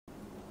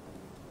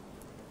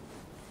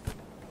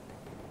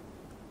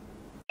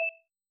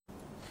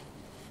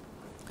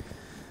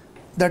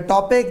The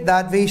topic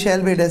that we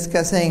shall be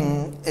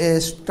discussing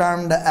is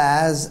termed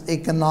as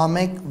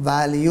economic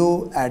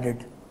value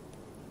added.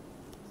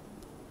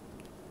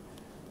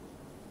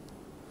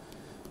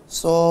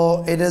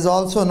 So it is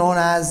also known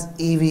as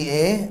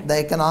EVA, the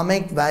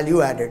economic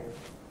value added.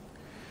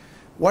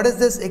 What is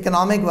this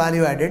economic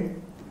value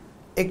added?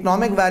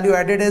 Economic value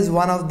added is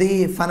one of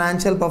the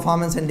financial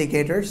performance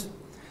indicators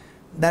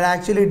that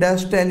actually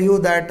does tell you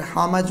that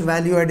how much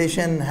value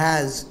addition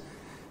has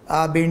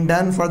been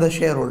done for the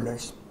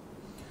shareholders.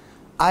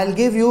 I'll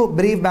give you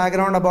brief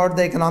background about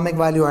the economic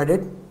value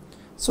added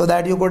so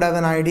that you could have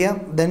an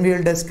idea. Then we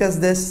will discuss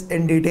this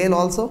in detail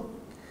also.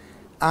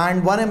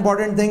 And one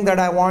important thing that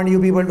I want you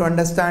people to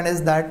understand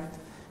is that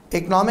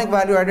economic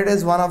value added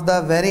is one of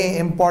the very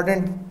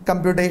important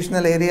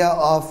computational area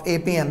of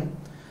APM,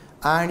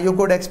 and you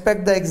could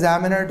expect the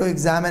examiner to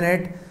examine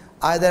it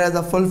either as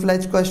a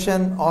full-fledged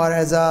question or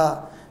as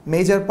a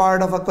major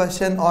part of a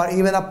question or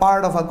even a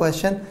part of a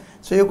question.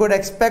 So you could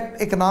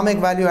expect economic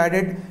value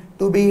added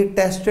to be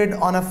tested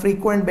on a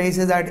frequent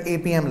basis at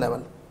APM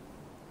level.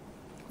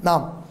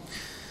 Now,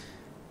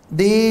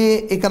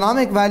 the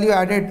economic value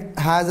added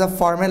has a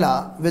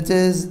formula which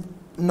is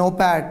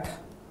NOPAT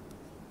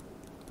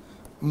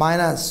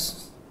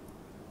minus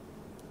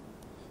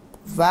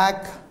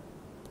WACC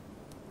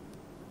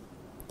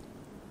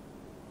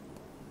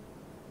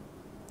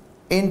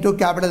into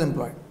capital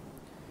employed.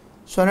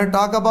 So when I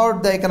talk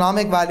about the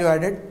economic value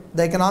added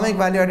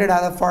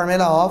has a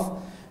formula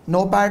of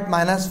NOPAT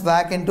minus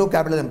WACC into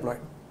capital employed.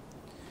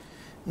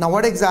 Now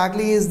what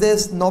exactly is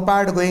this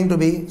NOPAT going to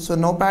be? So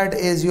NOPAT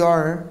is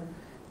your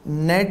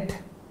net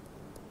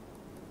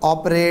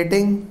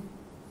operating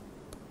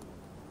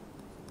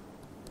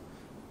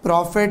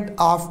profit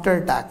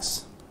after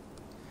tax.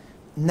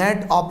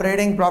 Net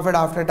operating profit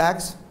after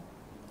tax.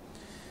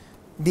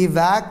 The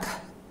WACC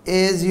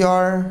is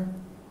your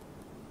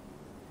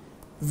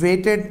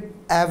weighted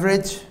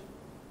average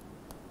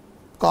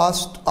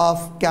cost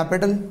of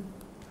capital,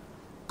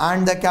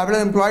 and the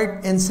capital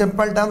employed, in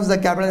simple terms, the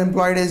capital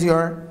employed is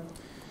your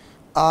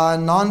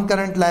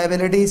non-current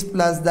liabilities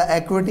plus the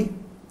equity,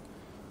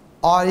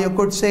 or you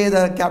could say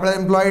the capital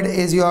employed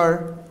is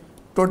your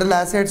total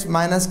assets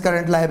minus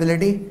current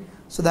liability.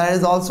 So that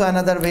is also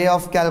another way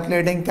of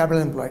calculating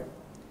capital employed.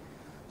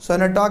 So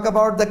when I talk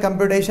about the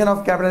computation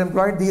of capital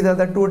employed, these are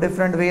the two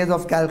different ways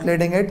of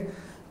calculating it,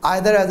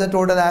 either as a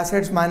total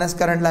assets minus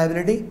current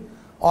liability,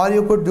 or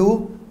you could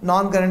do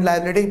non-current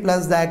liability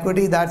plus the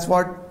equity. That's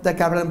what the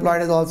capital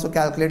employed is also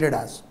calculated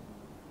as.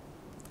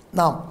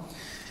 Now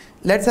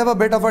let's have a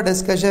bit of a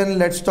discussion.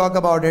 Let's talk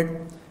about it.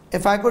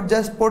 If I could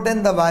just put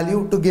in the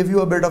value to give you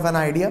a bit of an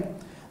idea,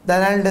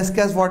 then I'll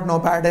discuss what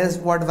NOPAT is,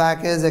 what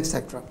WACC is,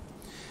 etc.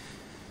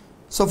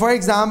 So for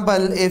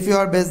example, if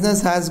your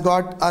business has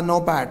got a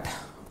NOPAT,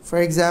 for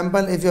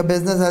example, if your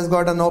business has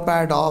got a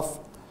NOPAT of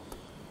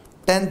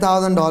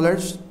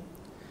 $10,000,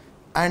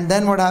 and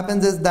then what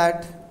happens is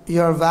that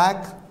your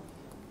WACC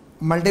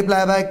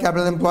multiplied by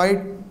capital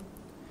employed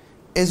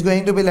is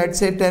going to be, let's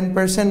say,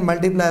 10%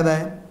 multiplied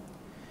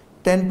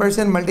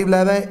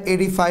by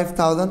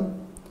 85,000.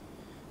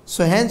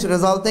 So hence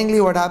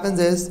resultingly what happens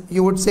is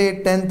you would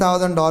say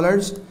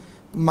 $10,000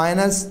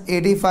 minus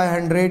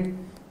 8,500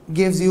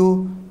 gives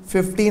you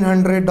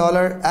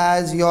 $1,500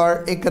 as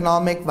your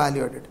economic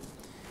value added.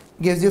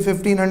 Gives you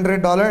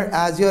 $1,500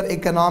 as your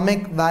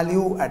economic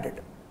value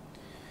added.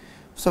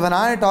 So when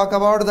I talk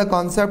about the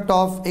concept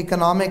of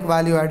economic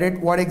value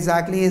added, what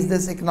exactly is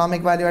this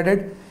economic value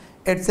added?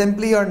 It's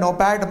simply your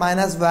NOPAT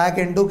minus WACC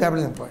into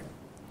capital employed.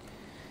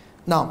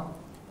 Now,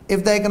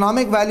 if the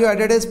economic value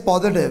added is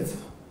positive,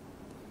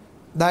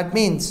 that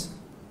means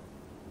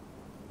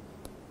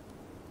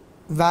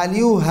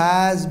value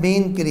has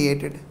been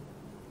created.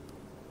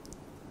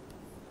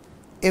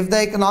 If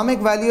the economic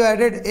value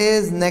added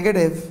is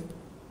negative,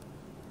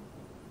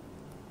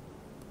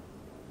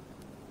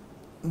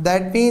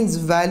 that means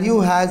value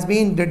has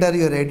been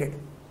deteriorated.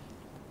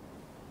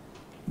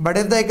 But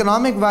if the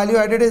economic value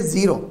added is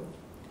 0,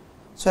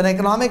 so an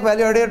economic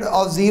value added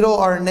of 0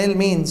 or nil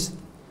means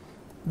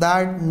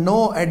that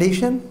no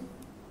addition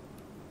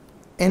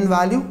in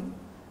value,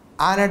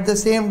 and at the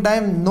same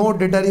time no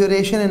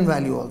deterioration in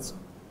value also.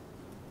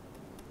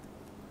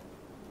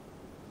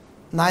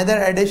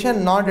 Neither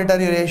addition nor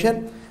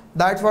deterioration.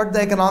 That's what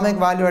the economic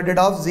value added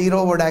of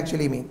 0 would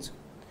actually means.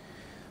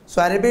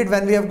 So I repeat,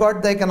 when we have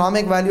got the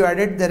economic value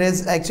added, there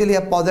is actually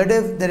a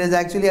positive, there is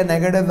actually a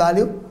negative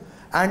value,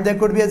 and there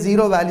could be a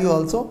 0 value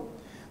also.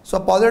 So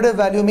positive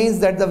value means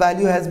that the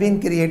value has been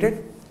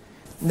created.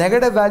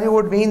 Negative value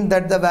would mean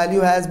that the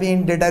value has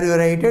been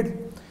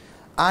deteriorated,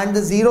 and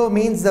the 0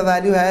 means the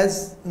value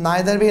has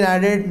neither been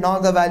added nor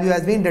the value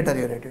has been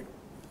deteriorated.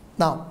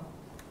 Now,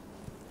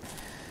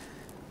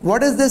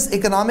 what is this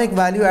economic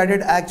value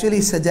added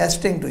actually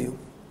suggesting to you?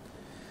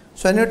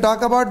 So when you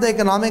talk about the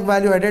economic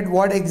value added,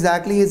 what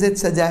exactly is it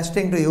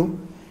suggesting to you?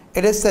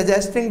 It is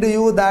suggesting to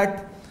you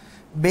that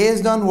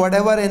based on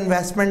whatever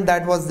investment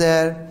that was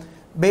there,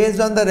 based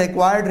on the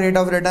required rate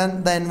of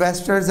return, the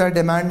investors are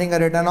demanding a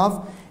return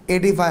of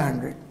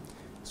 8,500.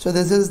 So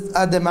this is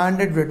a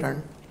demanded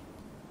return.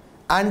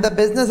 And the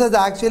business has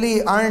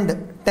actually earned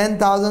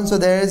 10,000, so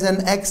there is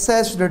an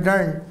excess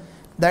return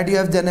that you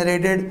have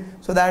generated.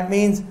 So that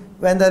means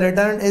when the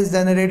return is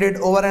generated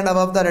over and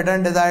above the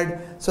return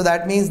desired, so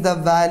that means the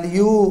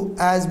value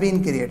has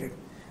been created.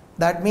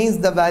 That means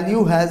the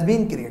value has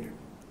been created.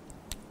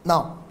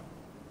 Now,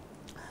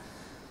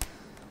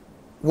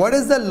 what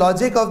is the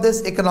logic of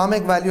this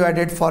economic value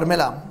added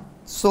formula?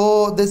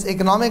 So this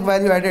economic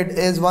value added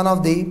is one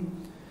of the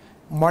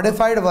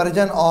modified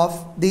version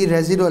of the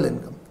residual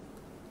income.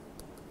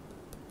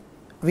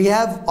 We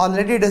have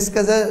already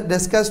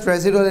discussed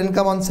residual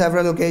income on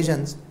several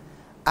occasions,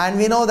 and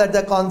we know that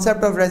the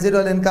concept of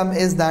residual income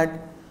is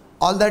that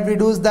all that we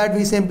do is that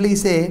we simply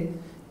say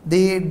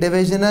the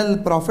divisional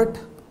profit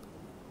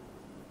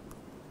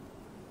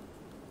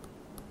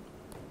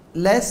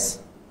less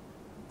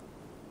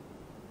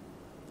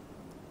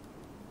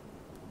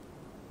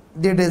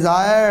the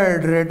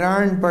desired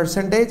return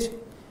percentage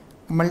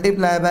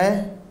multiplied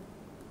by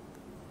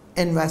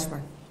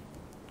investment.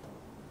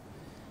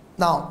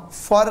 Now,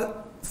 for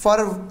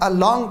a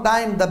long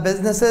time, the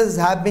businesses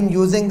have been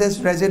using this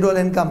residual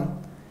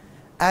income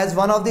as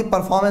one of the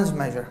performance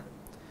measure.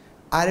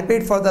 I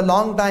repeat, for the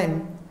long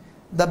time,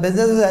 the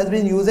businesses has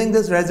been using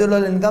this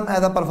residual income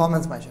as a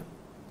performance measure.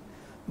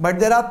 But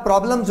there are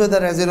problems with the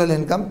residual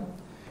income.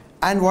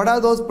 And what are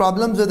those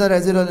problems with the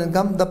residual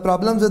income? The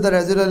problems with the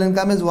residual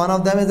income is one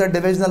of them is the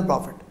divisional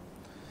profit.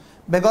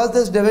 Because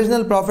this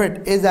divisional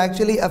profit is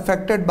actually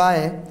affected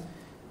by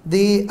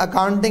the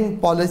accounting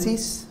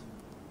policies.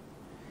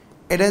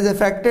 It is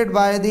affected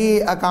by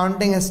the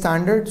accounting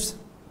standards.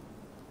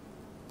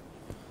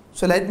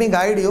 So let me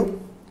guide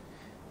you.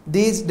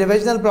 These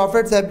divisional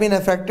profits have been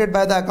affected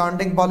by the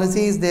accounting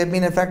policies. They have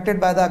been affected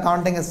by the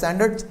accounting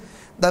standards.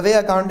 The way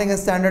accounting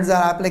standards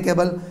are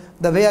applicable,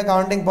 the way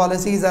accounting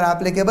policies are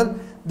applicable,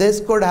 this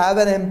could have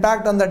an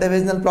impact on the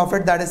divisional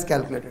profit that is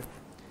calculated.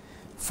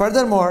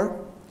 Furthermore,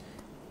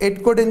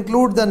 it could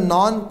include the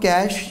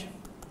non-cash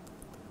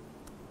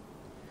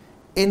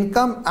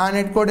income and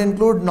it could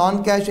include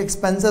non-cash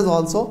expenses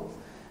also.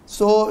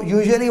 So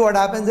usually what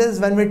happens is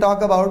when we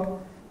talk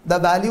about the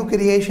value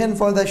creation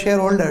for the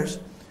shareholders,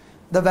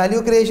 the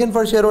value creation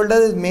for shareholders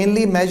is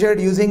mainly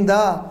measured using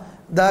the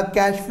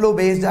cash flow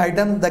based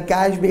item, the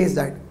cash based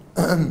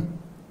item.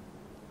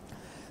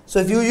 So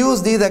if you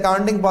use these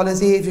accounting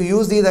policy, if you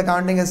use these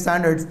accounting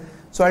standards,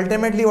 so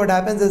ultimately what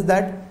happens is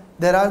that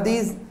there are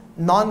these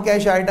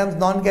non-cash items,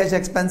 non-cash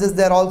expenses,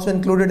 they are also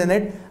included in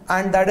it,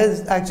 and that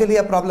is actually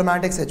a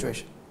problematic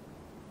situation.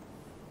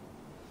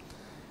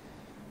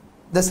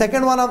 The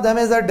second one of them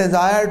is the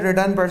desired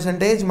return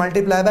percentage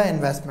multiplied by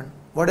investment.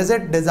 What is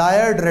it?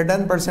 Desired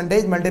return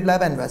percentage multiplied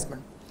by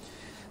investment.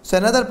 So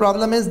another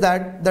problem is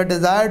that the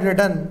desired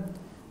return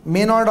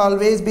may not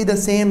always be the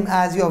same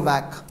as your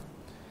WACC.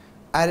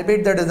 I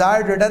repeat, the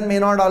desired return may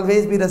not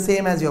always be the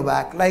same as your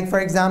WACC. Like for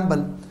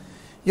example,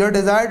 your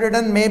desired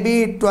return may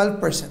be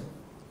 12%,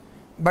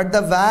 but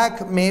the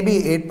WACC may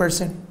be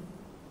 8%.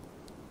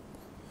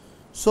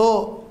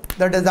 So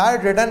the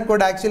desired return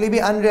could actually be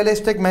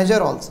unrealistic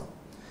measure also.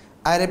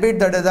 I repeat,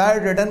 the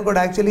desired return could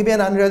actually be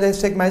an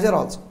unrealistic measure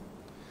also.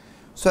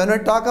 So when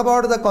we talk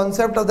about the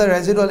concept of the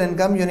residual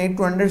income, you need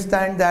to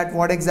understand that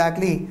what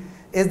exactly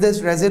is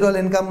this residual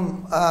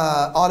income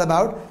all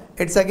about.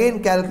 It's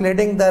again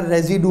calculating the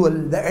residual,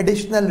 the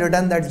additional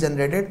return that's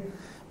generated,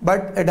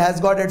 but it has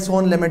got its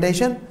own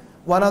limitation.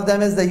 One of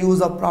them is the use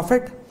of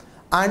profit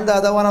and the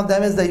other one of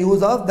them is the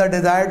use of the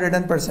desired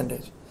return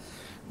percentage.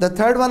 The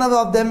third one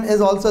of them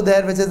is also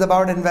there, which is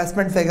about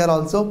investment figure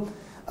also.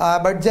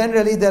 But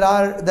generally there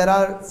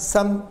are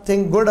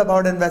something good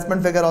about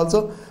investment figure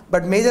also,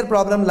 but major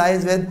problem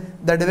lies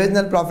with the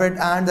divisional profit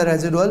and the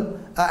residual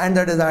and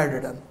the desired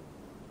return.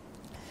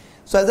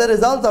 So as a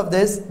result of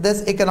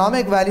this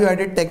economic value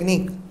added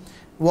technique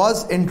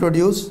was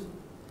introduced,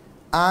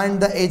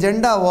 and the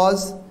agenda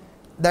was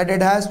that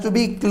it has to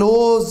be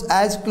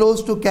as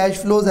close to cash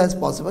flows as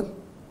possible.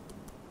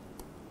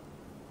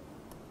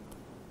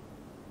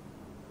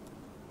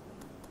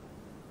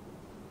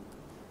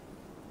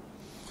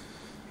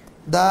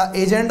 The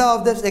agenda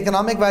of this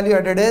economic value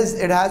added is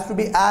it has to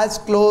be as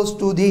close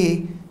to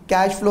the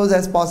cash flows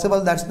as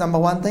possible. That's number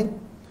one thing.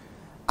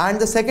 And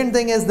the second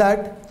thing is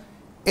that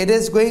it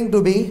is going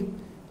to be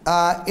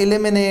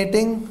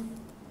eliminating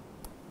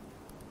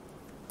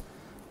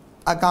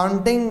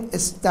accounting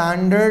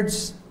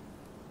standards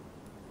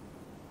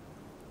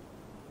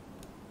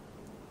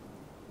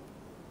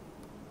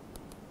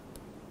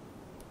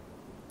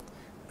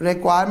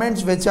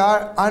requirements which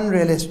are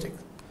unrealistic,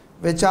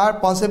 which are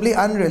possibly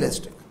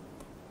unrealistic.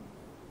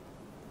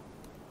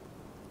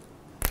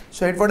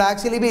 So it would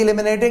actually be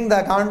eliminating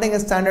the accounting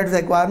standards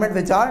requirement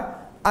which are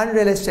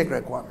unrealistic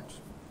requirements.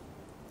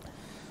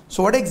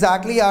 So what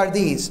exactly are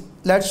these?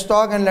 Let's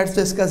talk and let's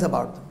discuss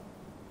about them.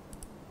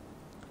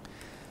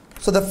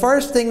 So the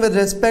first thing with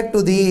respect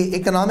to the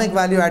economic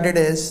value added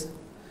is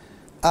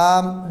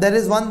there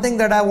is one thing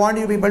that I want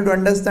you people to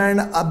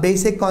understand, a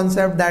basic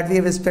concept that we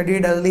have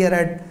studied earlier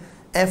at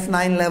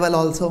F9 level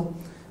also.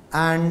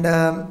 and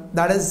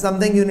that is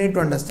something you need to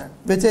understand,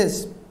 which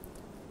is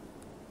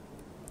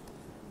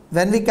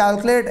when we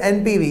calculate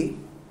NPV,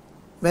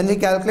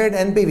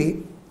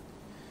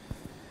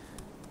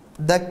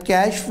 the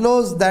cash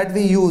flows that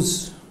we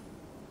use,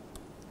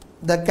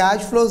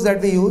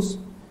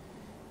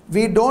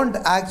 we don't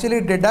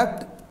actually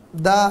deduct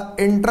the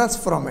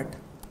interest from it.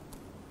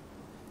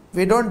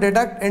 We don't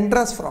deduct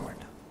interest from it.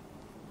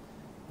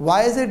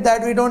 Why is it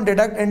that we don't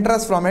deduct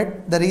interest from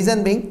it? The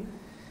reason being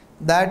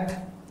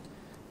that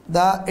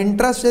the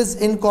interest is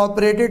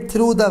incorporated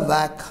through the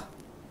WACC.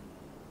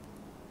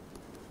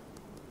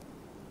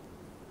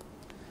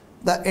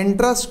 The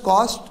interest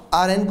costs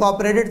are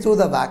incorporated through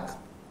the WACC.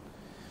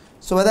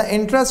 So when the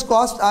interest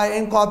costs are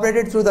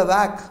incorporated through the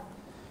WACC,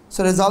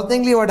 so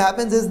resultingly what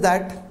happens is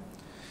that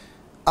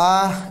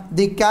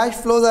the cash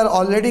flows are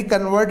already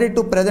converted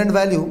to present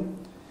value.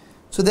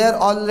 So they are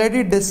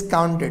already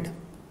discounted.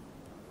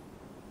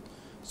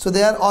 So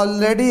they are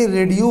already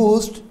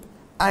reduced,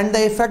 and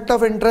the effect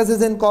of interest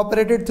is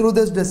incorporated through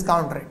this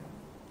discount rate.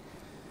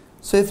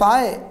 So if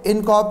I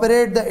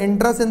incorporate the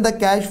interest in the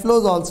cash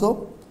flows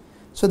also,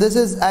 so this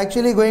is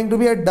actually going to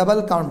be a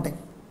double counting.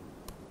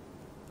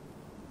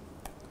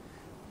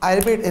 I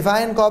repeat, if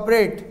I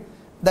incorporate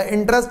the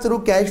interest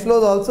through cash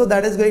flows also,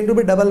 that is going to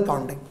be double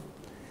counting.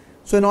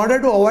 So in order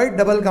to avoid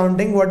double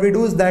counting, what we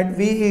do is that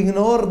we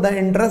ignore the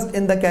interest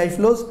in the cash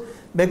flows,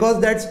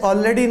 because that's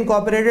already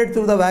incorporated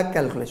through the WACC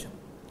calculation.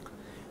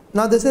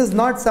 Now this is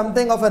not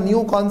something of a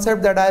new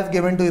concept that I have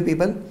given to you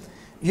people.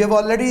 You have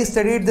already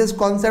studied this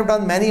concept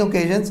on many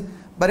occasions,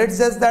 but it's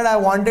just that I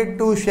wanted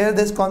to share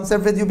this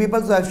concept with you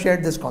people, so I've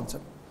shared this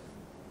concept.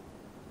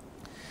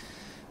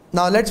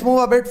 Now let's move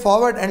a bit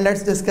forward and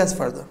let's discuss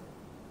further.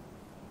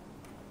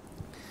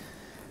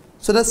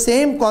 So the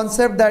same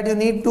concept that you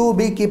need to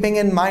be keeping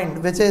in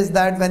mind, which is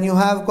that when you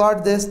have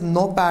got this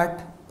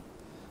NOPAT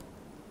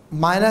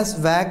minus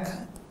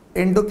WACC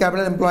into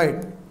capital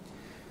employed,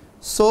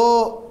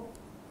 so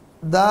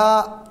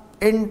the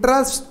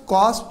interest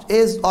cost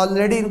is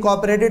already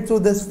incorporated through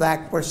this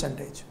WACC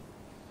percentage.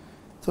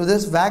 Through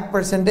this WACC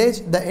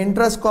percentage, the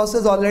interest cost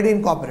is already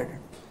incorporated.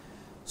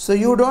 So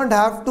you don't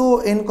have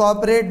to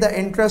incorporate the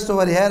interest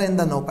over here in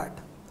the NOPAT.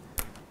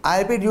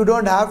 I repeat, you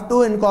don't have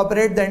to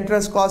incorporate the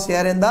interest cost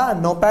here in the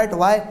NOPAT.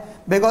 Why?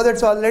 Because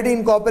it's already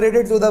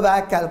incorporated through the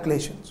WACC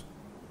calculations.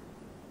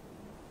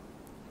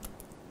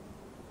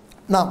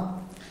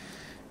 Now,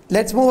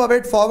 let's move a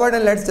bit forward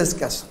and let's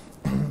discuss.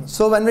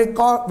 So when we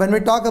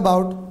talk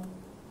about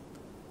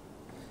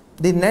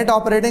the net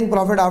operating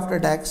profit after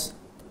tax,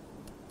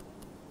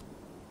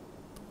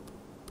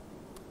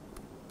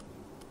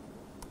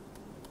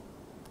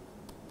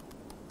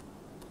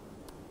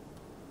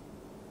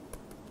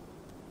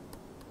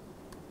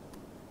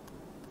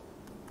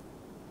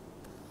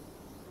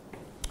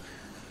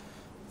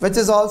 which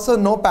is also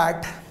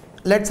NOPAT,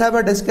 let's have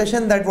a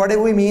discussion that what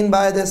do we mean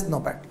by this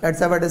NOPAT. Let's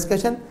have a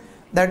discussion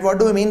that what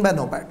do we mean by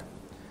NOPAT.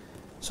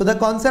 So the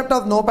concept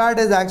of NOPAT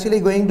is actually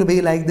going to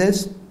be like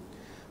this.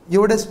 You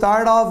would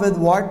start off with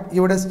what?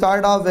 You would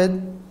start off with,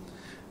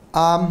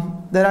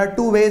 there are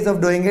two ways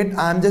of doing it.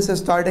 I'm just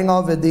starting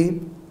off with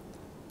the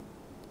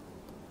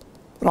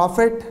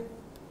profit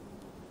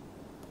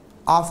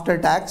after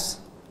tax.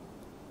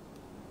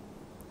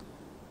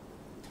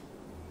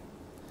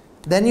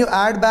 Then you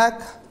add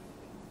back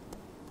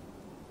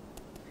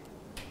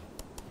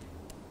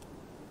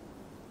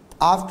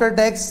after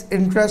tax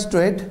interest to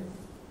it.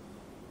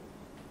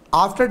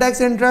 After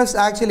tax interest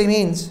actually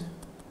means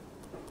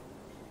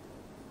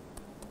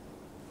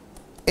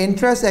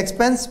interest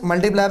expense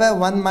multiplied by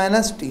 1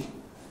 minus t.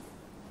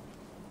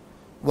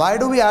 Why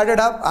do we add it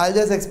up? I'll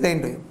just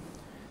explain to you.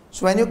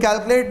 So when you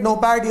calculate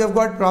NOPAT, you have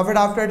got profit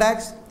after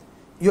tax.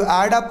 You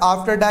add up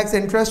after tax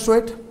interest to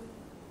it.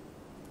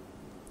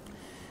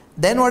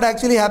 Then what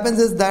actually happens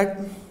is that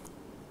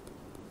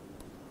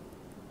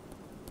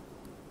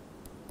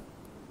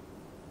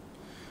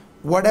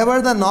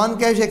whatever the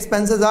non-cash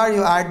expenses are,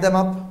 you add them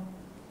up.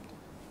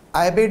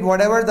 I repeat,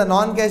 whatever the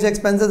non-cash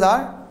expenses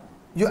are,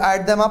 you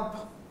add them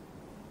up.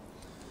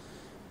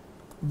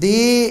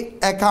 The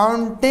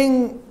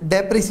accounting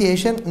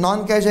depreciation,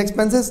 non-cash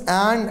expenses,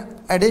 and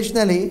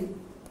additionally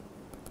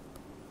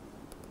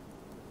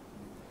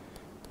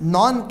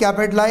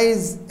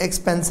non-capitalized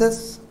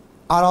expenses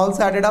are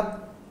also added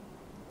up.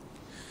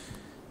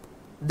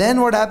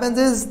 Then what happens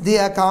is the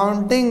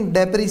accounting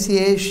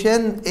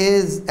depreciation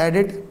is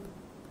added.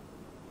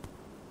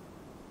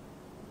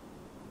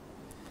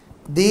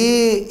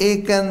 The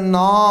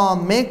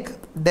economic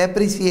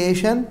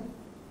depreciation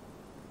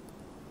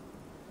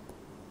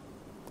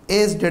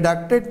is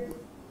deducted,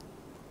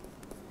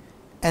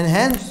 and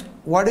hence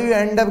what do you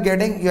end up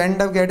getting? You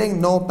end up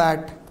getting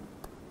NOPAT.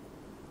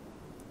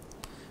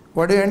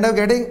 What do you end up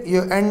getting?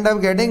 You end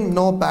up getting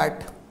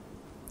NOPAT.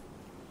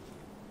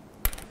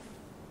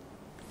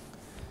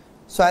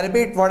 So I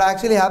repeat, what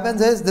actually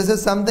happens is, this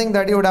is something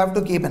that you would have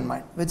to keep in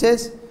mind, which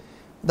is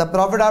the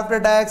profit after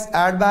tax,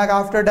 add back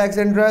after tax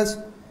interest,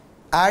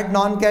 add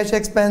non-cash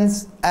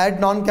expense,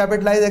 add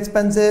non-capitalized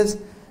expenses,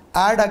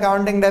 add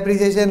accounting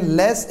depreciation,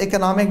 less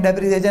economic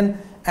depreciation,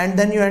 and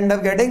then you end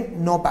up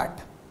getting no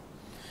PAT.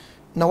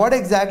 Now what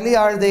exactly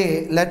are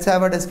they? Let's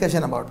have a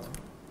discussion about them.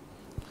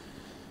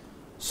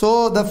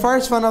 So the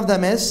first one of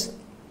them is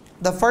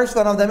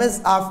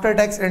after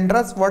tax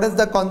interest. What is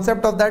the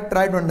concept of that?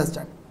 Try to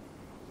understand.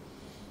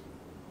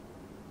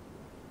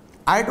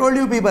 I told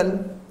you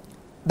people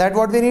that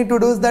what we need to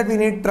do is that we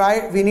need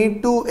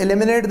to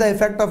eliminate the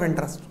effect of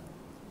interest.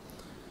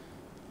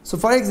 So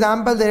for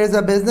example, there is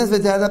a business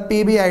which has a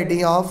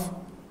PBIT of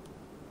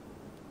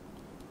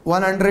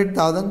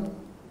 100,000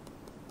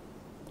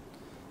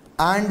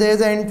 and there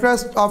is an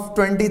interest of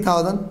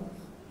 20,000.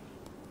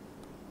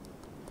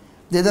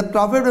 There is a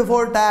profit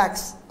before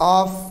tax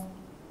of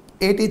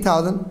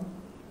 80,000.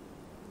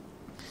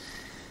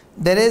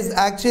 There is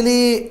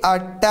actually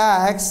a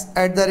tax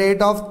at the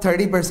rate of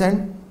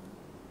 30%.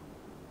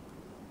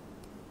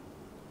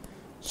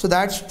 So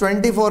that's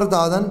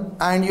 24,000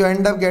 and you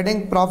end up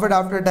getting profit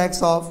after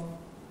tax of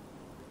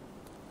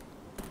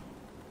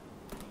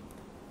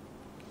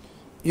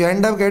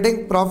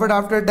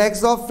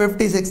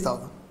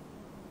 56,000.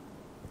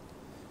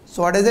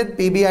 So what is it?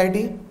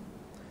 PBIT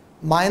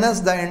minus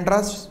the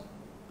interest,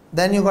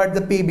 then you got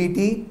the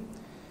PBT,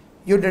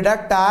 you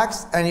deduct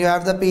tax and you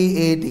have the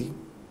PAT.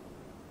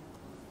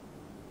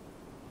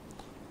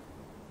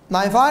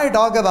 Now if I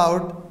talk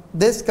about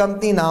this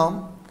company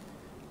now,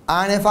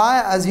 and if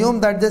I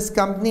assume that this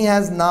company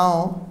has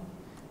now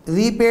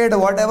repaid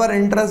whatever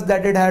interest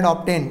that it had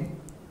obtained,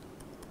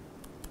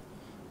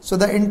 so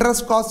the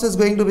interest cost is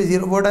going to be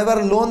zero.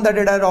 Whatever loan that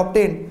it had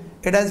obtained,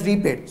 it has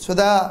repaid. So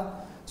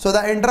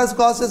the interest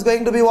cost is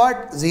going to be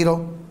what?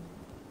 Zero.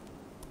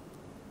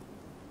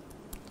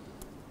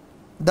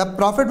 The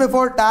profit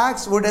before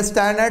tax would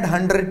stand at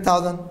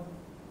 100,000.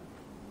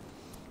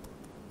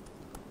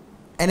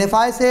 And if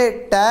I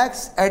say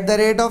tax at the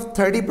rate of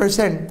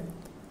 30%,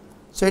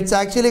 so it's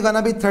actually going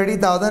to be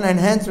 30,000 and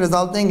hence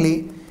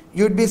resultingly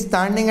you'd be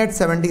standing at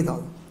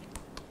 70,000.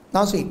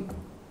 Now see,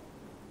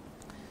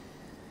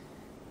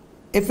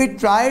 if we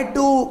try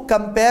to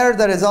compare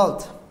the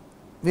result,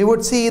 we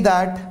would see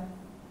that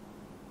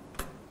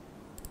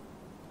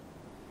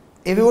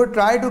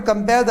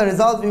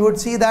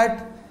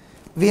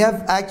we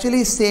have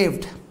actually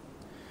saved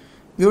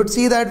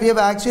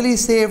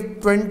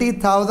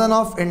 20,000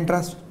 of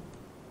interest.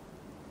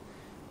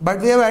 But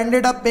we have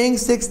ended up paying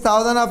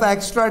 6,000 of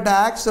extra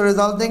tax, so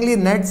resultingly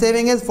net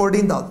saving is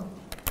 14,000.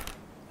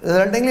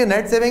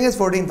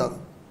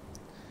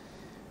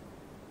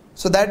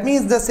 So that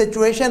means the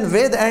situation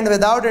with and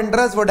without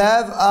interest would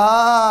have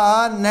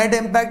a net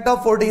impact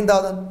of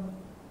 14,000.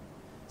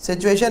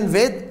 Situation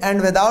with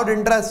and without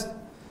interest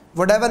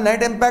would have a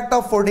net impact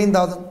of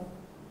 14,000.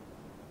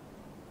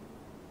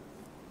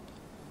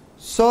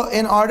 So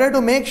in order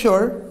to make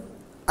sure,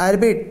 I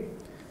repeat,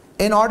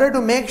 in order to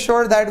make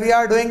sure that we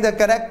are doing the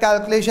correct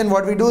calculation,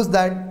 what we do is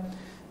that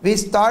we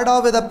start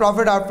off with a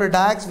profit after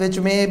tax which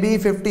may be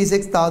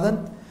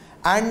 56,000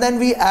 and then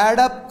we add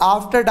up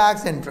after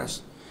tax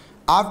interest.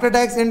 After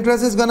tax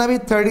interest is going to be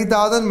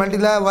 30,000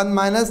 multiplied by 1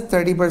 minus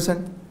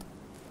 30%.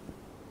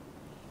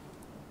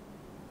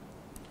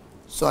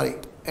 Sorry,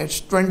 it's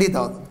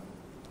 20,000.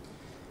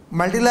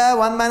 Multiply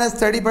 1 minus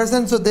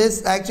 30%, so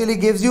this actually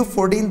gives you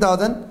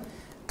 14,000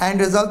 and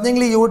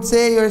resultingly you would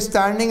say you're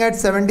standing at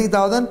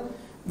 70,000,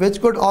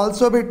 which could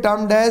also be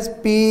termed as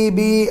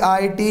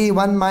PBIT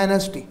 1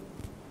 minus T.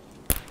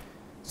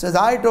 So as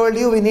I told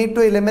you, we need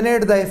to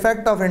eliminate the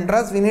effect of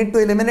interest.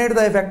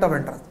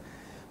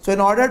 So in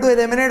order to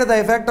eliminate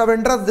the effect of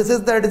interest, this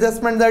is the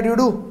adjustment that you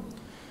do.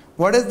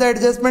 What is the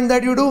adjustment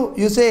that you do?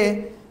 You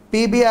say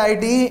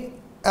PBIT,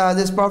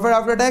 this profit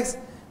after tax,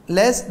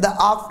 less the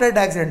after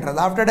tax interest.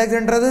 After tax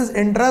interest is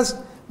interest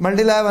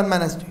multiplied by 1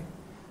 minus T.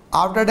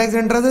 After tax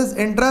interest is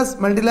interest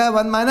multiplied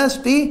by 1 minus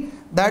T.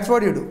 That's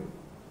what you do.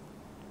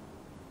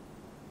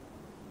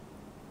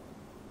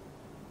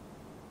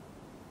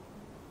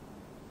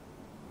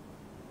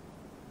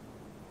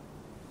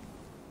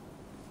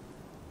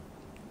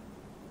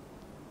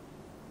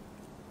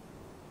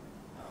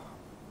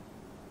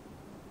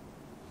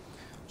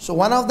 So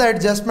one of the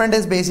adjustment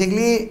is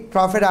basically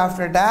profit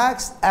after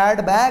tax,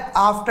 add back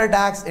after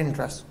tax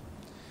interest.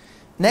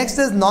 Next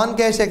is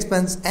non-cash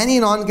expense. Any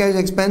non-cash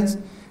expense,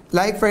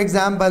 like for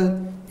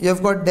example, you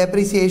have got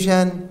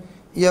depreciation,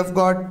 you have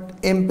got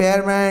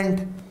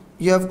impairment,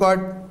 you have got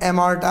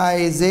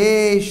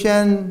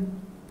amortization,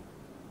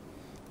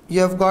 you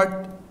have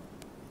got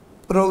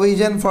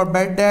provision for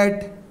bad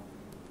debt,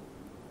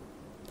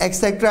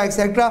 etc.,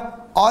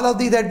 etc. All of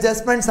these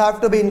adjustments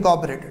have to be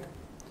incorporated.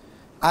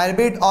 I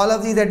repeat, all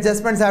of these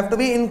adjustments have to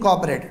be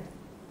incorporated.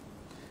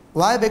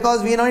 Why?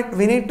 Because we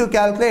need to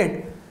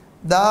calculate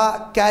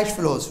the cash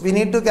flows. We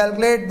need to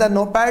calculate the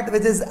NOPAT,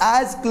 which is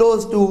as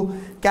close to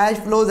cash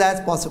flows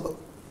as possible.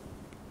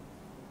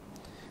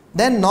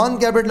 Then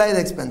non-capitalized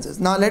expenses.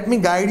 Now let me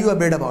guide you a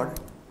bit about it.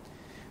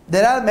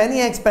 There are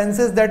many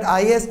expenses that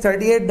IAS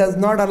 38 does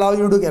not allow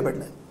you to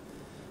capitalize.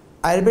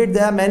 I repeat,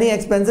 there are many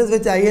expenses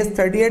which IAS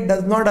 38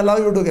 does not allow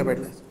you to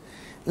capitalize.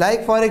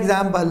 Like for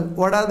example,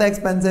 what are the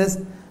expenses?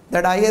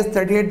 that IS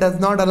 38 does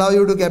not allow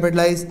you to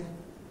capitalize,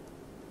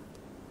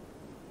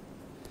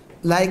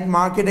 like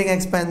marketing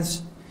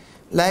expense,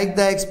 like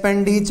the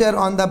expenditure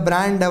on the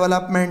brand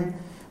development,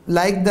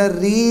 like the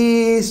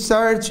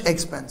research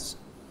expense.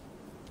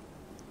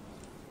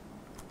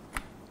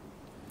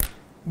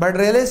 But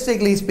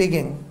realistically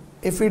speaking,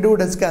 if we do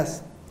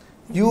discuss,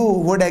 you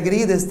would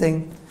agree this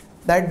thing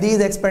that these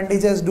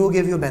expenditures do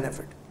give you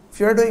benefit. If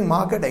you are doing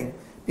marketing,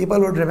 people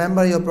would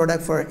remember your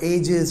product for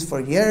ages, for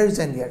years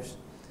and years.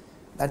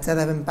 That's an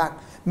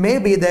impact.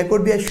 Maybe there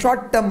could be a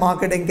short-term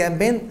marketing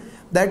campaign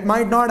that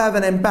might not have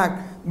an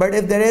impact, but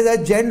if there is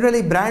a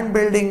generally brand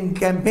building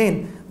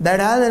campaign, that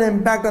has an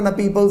impact on the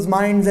people's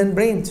minds and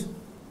brains.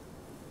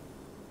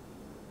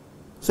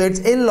 So it's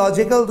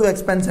illogical to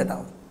expense it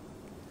out.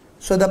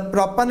 So the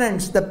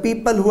proponents, the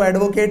people who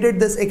advocated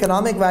this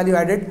economic value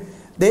added,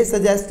 they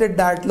suggested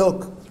that,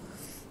 look,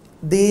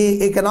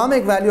 the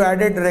economic value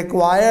added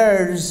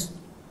requires,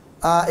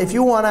 if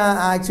you want to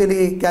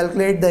actually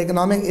calculate the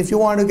economic, if you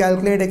want to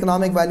calculate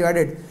economic value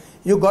added,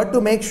 you got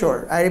to make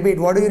sure, I repeat,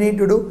 what do you need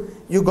to do?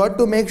 You got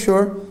to make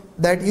sure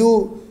that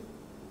you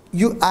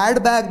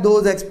add back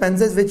those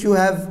expenses which you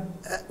have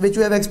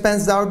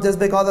expensed out just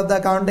because of the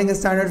accounting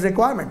standards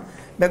requirement.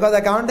 Because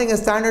accounting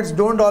standards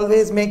don't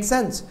always make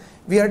sense.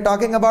 We are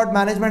talking about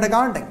management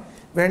accounting.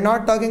 We are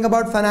not talking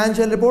about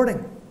financial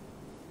reporting.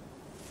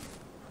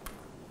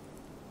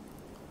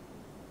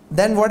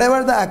 Then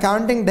whatever the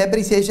accounting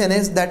depreciation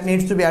is, that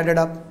needs to be added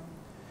up.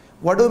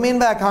 What do you mean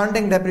by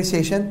accounting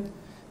depreciation?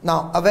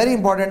 Now, a very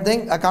important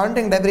thing,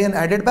 accounting depreciation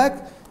added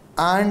back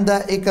and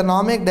the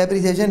economic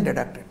depreciation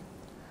deducted.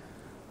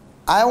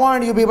 I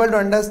want you people to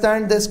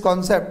understand this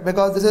concept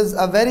because this is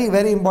a very,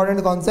 very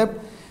important concept,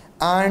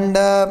 and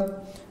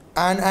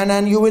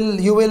you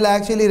will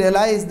actually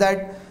realize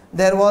that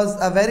there was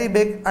a very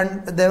big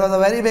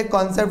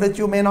concept which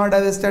you may not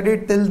have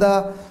studied till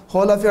the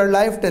whole of your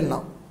life till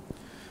now.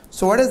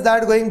 So what is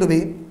that going to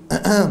be?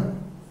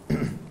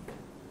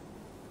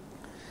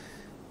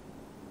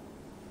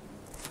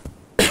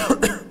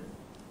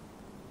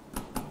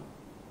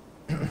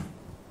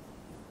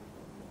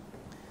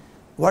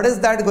 What is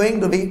that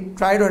going to be?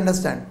 Try to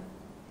understand.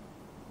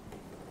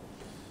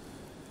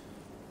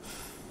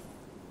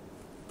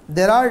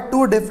 There are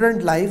two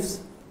different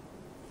lives.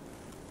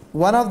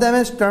 One of them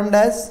is termed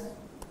as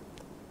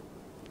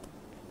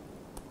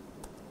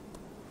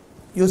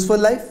useful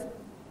life.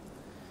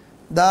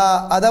 The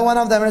other one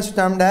of them is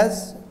termed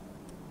as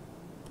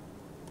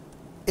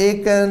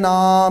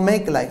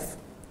economic life.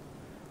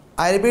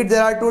 I repeat,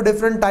 there are two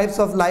different types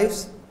of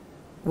lives.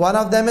 One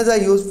of them is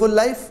a useful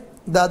life.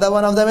 The other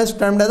one of them is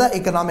termed as the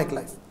economic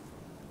life.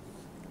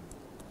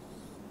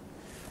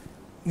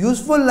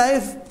 Useful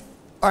life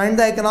and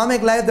the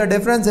economic life, the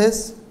difference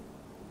is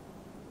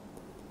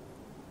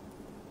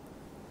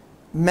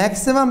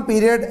maximum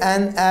period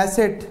an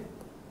asset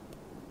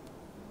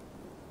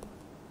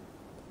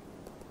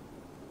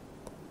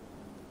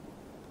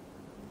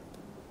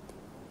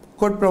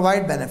could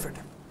provide benefit.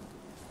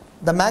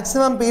 The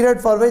maximum period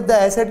for which the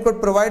asset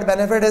could provide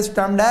benefit is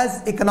termed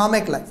as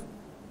economic life.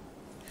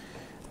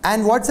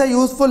 And what's a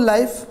useful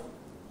life?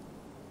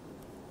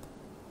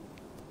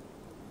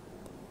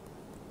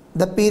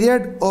 The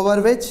period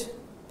over which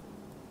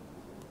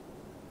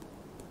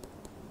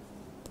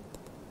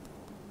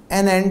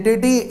an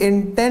entity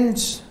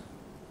intends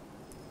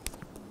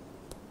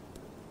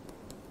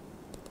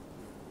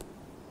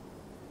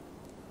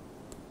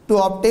to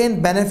obtain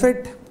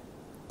benefit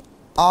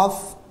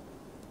of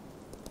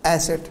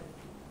asset.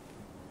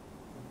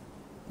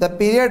 The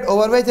period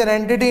over which an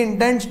entity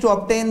intends to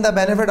obtain the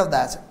benefit of the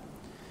asset.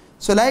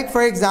 So like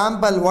for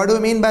example, what do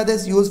you mean by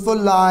this useful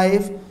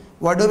life?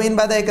 What do you mean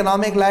by the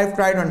economic life?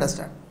 Try to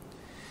understand.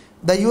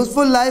 The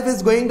useful life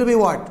is going to be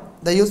what?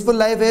 The useful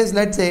life is,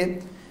 let's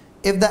say,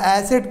 if the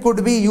asset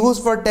could be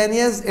used for 10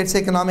 years, it's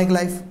economic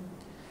life.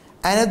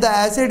 And if the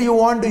asset you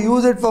want to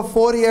use it for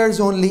 4 years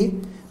only,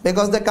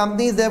 because the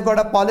companies, they've got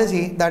a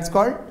policy, that's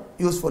called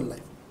useful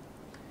life.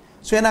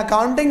 So in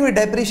accounting, we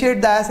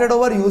depreciate the asset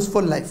over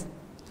useful life.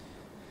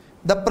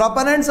 The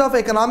proponents of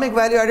economic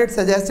value added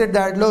suggested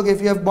that, look,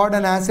 if you have bought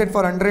an asset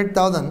for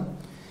 100,000,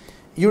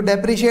 you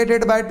depreciate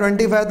it by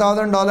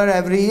 $25,000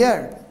 every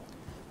year.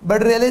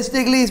 But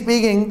realistically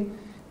speaking,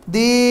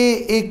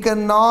 the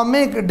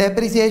economic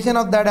depreciation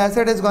of that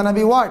asset is going to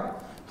be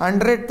what?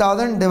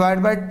 100,000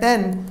 divided by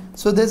 10.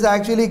 So this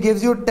actually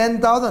gives you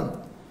 10,000.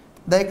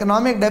 The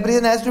economic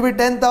depreciation has to be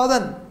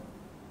 10,000.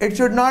 It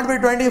should not be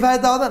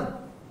 25,000.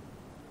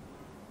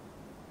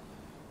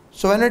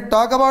 So when we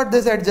talk about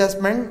this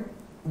adjustment,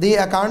 the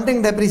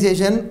accounting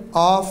depreciation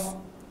of,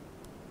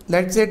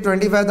 let's say,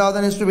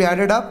 25,000 is to be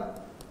added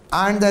up,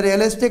 and the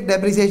realistic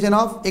depreciation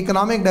of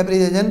economic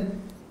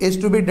depreciation is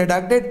to be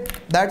deducted.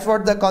 That's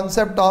what the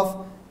concept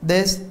of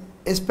this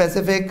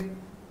specific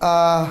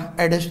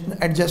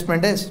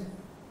adjustment is.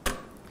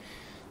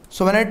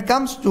 So when it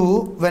comes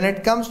to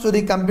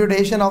the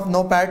computation of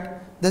NOPAT,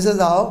 this is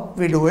how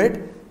we do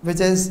it, which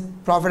is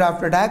profit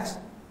after tax,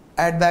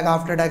 add back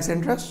after tax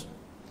interest,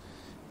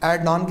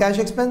 add non-cash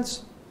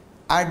expense,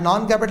 add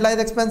non-capitalized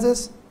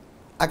expenses,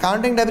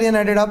 accounting depreciation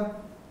added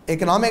up,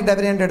 economic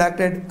depreciation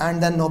deducted,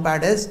 and then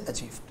NOPAT is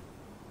achieved.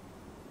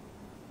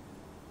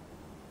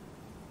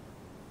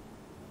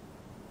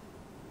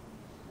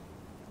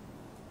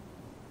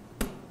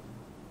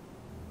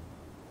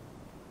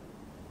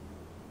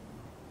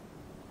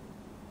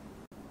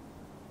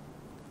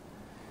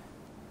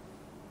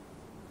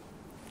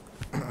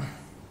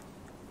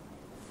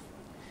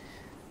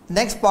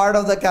 Next part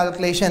of the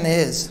calculation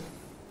is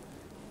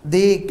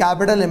the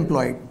capital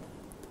employed.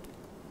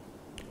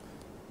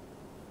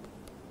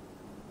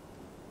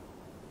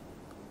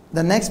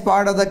 The next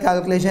part of the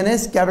calculation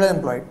is capital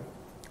employed.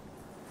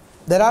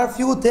 There are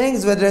few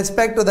things with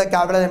respect to the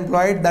capital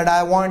employed that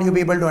I want you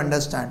people to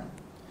understand.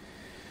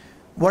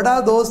 What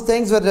are those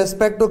things with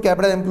respect to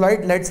capital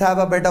employed? Let's have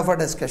a bit of a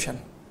discussion.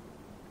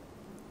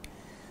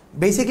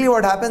 Basically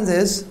what happens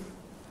is,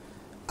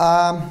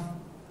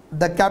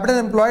 the capital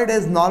employed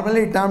is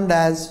normally termed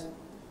as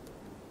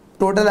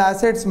total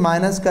assets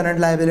minus current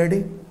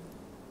liability,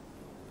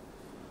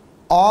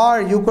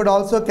 or you could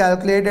also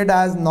calculate it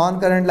as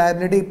non-current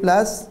liability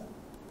plus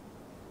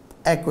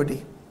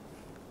equity.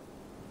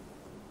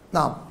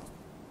 Now,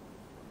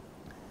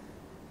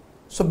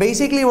 so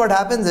basically what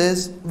happens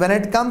is, when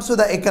it comes to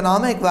the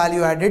economic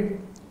value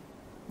added,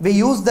 we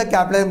use the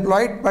capital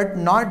employed, but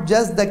not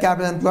just the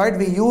capital employed,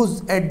 we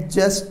use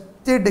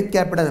adjusted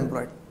capital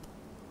employed.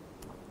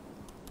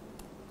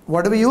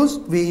 What do we use?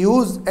 We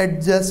use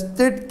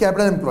adjusted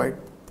capital employed.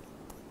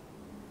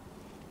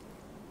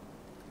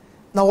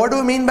 Now what do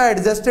we mean by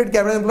adjusted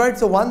capital employed?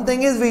 So one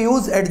thing is we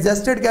use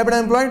adjusted capital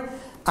employed,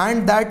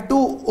 and that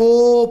too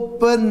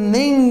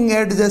opening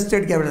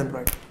adjusted capital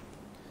employed.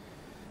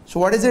 So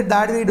what is it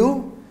that we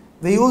do?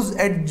 We use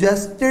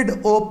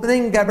adjusted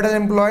opening capital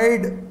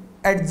employed.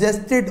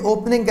 Adjusted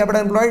opening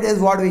capital employed is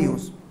what we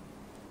use.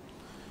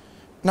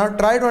 Now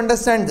try to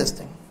understand this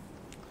thing.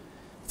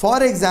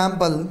 For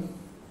example,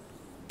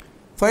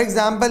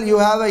 you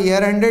have a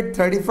year ended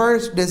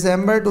 31st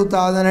December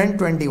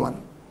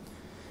 2021.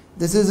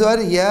 This is your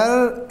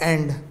year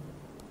end.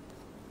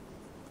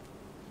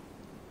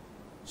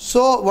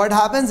 So what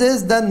happens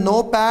is the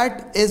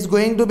NOPAT is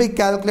going to be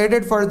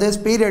calculated for this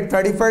period,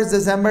 31st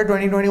December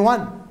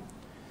 2021.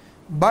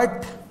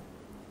 But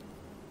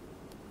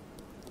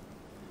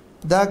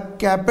the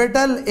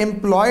capital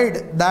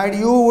employed that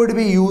you would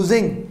be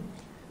using,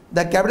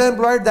 the capital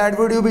employed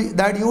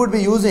that you would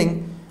be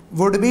using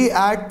would be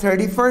at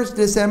 31st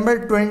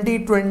December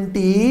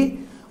 2020,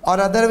 or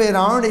other way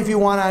around if you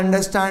want to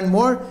understand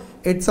more,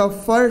 it's of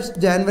 1st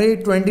January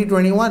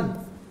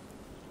 2021.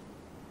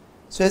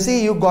 So you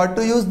see, you got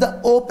to use the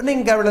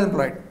opening capital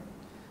employed.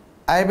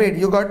 I repeat,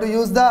 you got to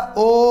use the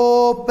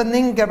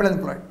opening capital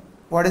employed.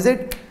 What is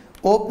it?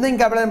 Opening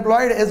capital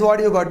employed is what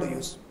you got to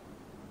use.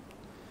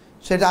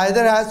 So it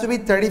either has to be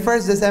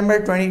 31st December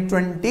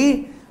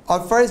 2020 or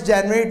 1st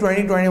January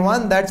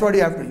 2021. That's what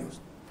you have to use.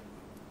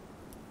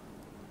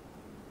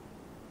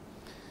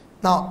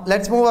 Now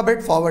let's move a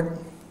bit forward.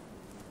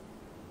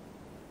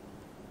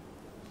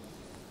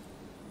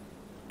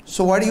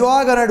 So what you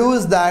are gonna do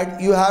is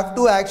that you have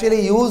to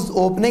actually use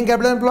opening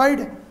capital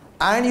employed,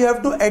 and you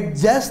have to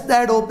adjust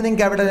that opening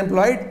capital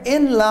employed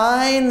in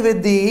line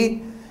with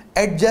the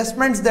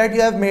adjustments that you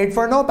have made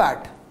for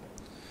NOPAT.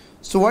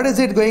 So what is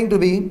it going to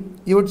be?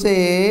 You would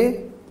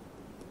say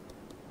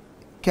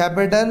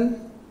capital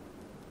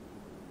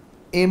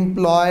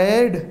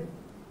employed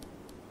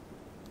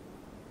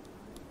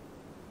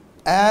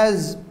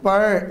as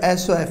per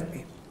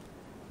SOFP.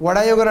 What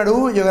are you going to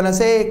do? You're going to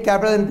say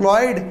capital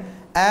employed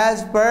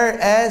as per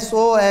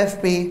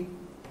SOFP,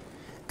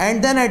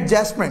 and then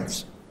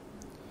adjustments.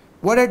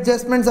 What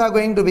adjustments are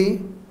going to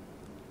be?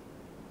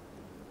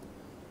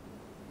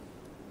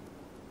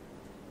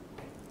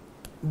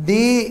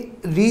 The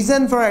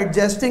reason for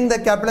adjusting the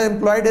capital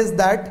employed is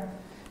that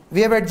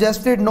we have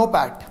adjusted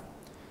NOPAT.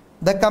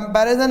 The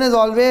comparison is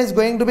always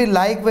going to be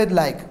like with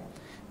like.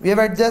 We have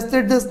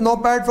adjusted this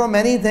NOPAT for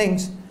many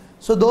things,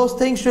 so those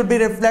things should be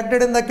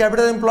reflected in the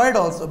capital employed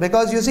also,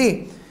 because you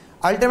see,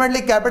 ultimately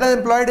capital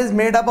employed is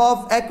made up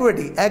of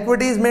equity.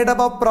 Equity is made up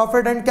of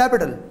profit and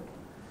capital.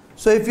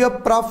 So if your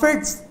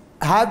profits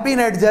have been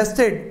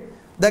adjusted,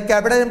 the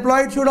capital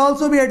employed should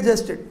also be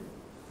adjusted.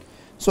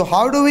 So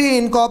how do we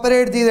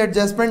incorporate these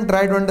adjustments?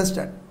 Try to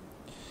understand.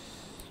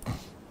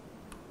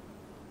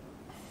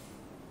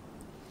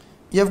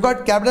 You've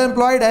got capital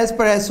employed as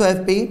per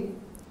SOFP,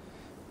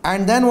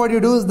 and then what you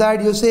do is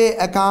that you say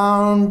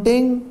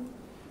accounting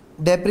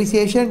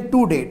depreciation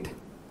to date.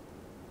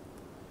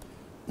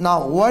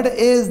 Now what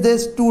is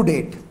this to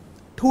date?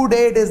 To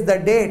date is the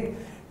date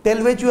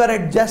till which you are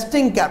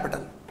adjusting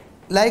capital.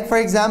 Like for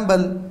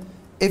example,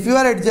 if you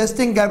are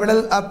adjusting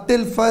capital up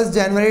till 1st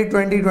January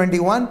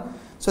 2021,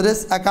 so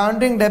this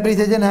accounting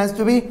depreciation has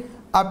to be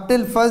up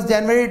till 1st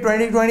January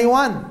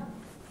 2021.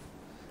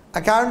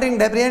 Accounting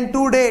depreciation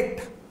to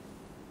date.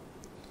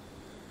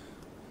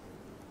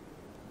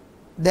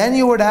 Then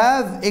you would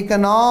have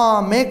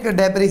economic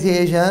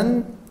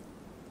depreciation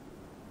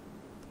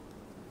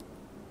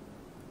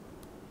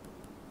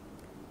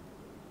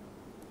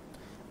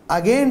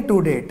again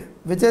to date.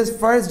 which is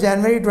 1st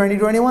January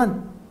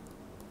 2021.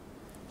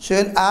 So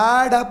you'll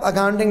add up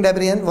accounting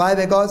depreciation. Why?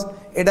 Because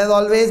it has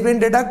always been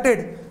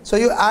deducted. So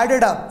you add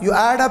it up. You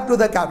add up to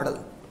the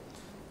capital.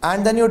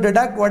 And then you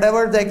deduct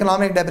whatever the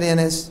economic depreciation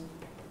is.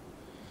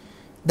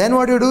 Then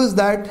what you do is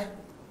that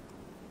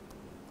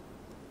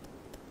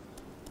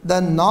the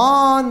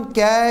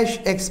non-cash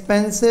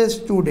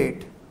expenses to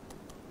date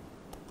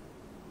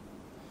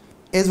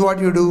is what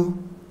you do.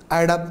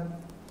 Add up.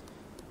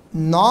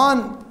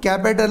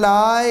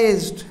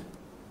 Non-capitalized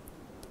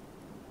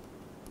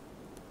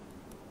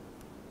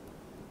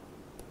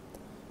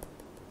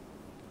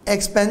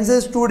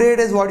expenses to date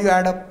is what you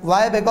add up.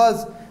 Why?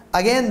 Because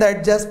again the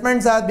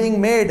adjustments are being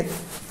made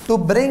to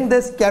bring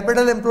this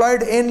capital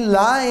employed in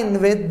line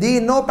with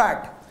the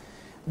NOPAT.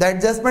 The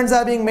adjustments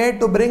are being made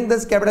to bring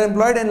this capital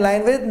employed in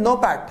line with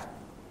NOPAT.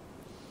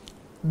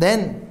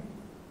 Then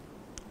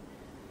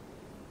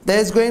there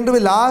is going to be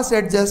last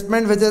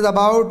adjustment, which is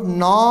about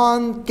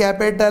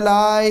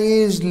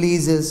non-capitalized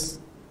leases.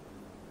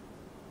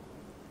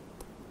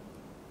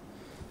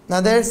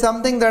 Now there is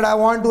something that I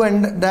want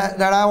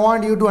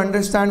you to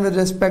understand with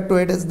respect to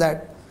it, is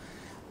that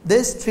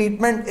this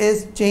treatment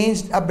is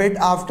changed a bit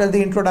after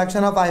the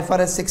introduction of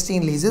IFRS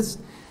 16 leases.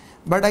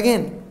 But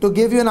again, to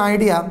give you an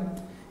idea,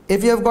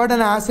 if you have got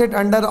an asset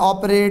under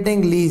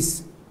operating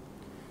lease,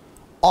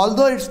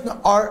 although it's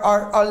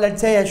or let's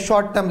say a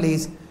short-term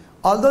lease,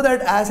 although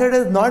that asset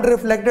is not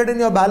reflected in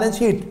your balance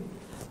sheet,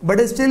 but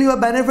still you are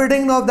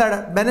benefiting out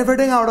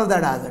of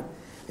that asset.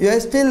 You are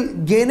still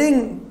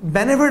gaining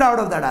benefit out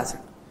of that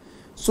asset.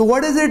 So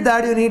what is it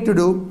that you need to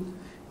do?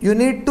 You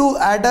need to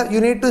add up, you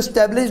need to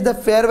establish the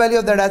fair value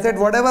of that asset,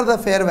 whatever the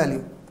fair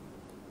value,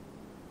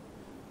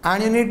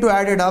 and you need to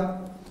add it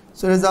up.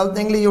 So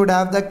resultingly you would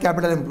have the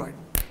capital employed.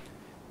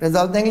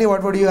 Resultingly,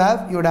 what would you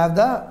have? You would have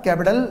the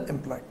capital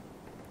employed.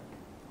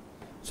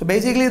 So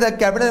basically the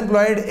capital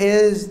employed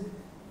is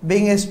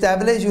being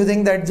established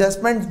using the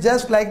adjustments,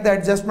 just like the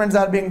adjustments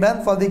are being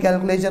done for the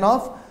calculation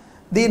of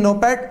the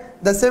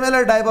NOPAT. The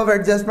similar type of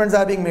adjustments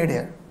are being made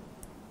here.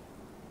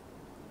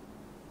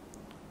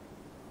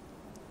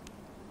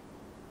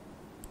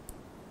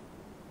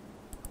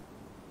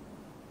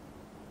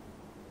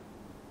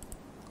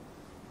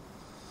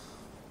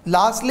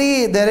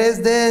 Lastly, there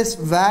is this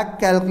WACC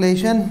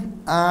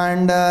calculation,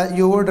 and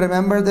you would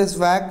remember this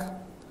WACC.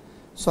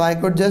 So I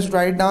could just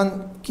write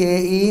down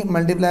KE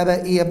multiplied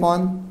by E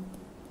upon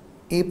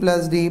E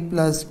plus D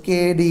plus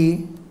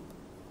KD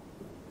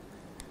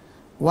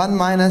 1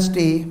 minus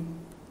T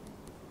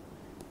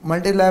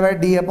multiplied by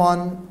D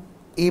upon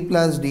E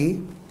plus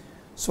D.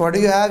 So what do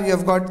you have? You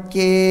have got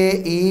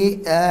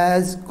KE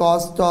as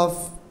cost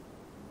of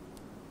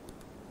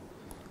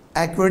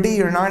equity.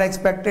 You're not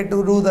expected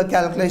to do the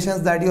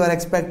calculations that you are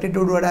expected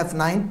to do at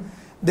F9.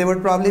 They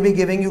would probably be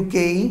giving you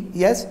KE.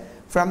 Yes,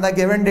 from the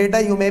given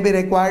data you may be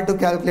required to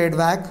calculate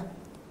WACC.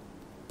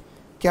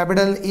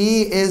 Capital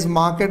E is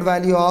market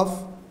value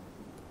of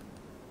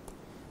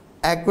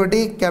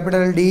equity.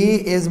 Capital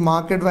D is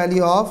market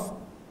value of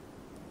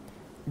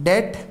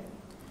debt.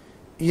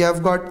 You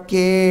have got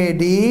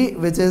KD,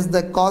 which is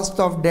the cost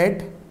of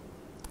debt,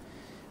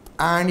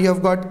 and you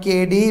have got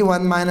KD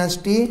 1 minus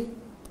T,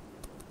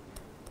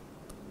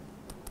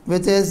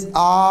 which is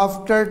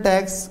after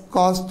tax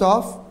cost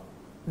of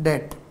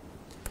debt.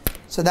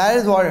 So that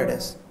is what it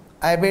is.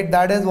 I bet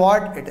that is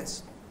what it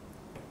is.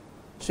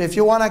 So if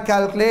you want to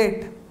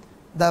calculate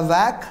the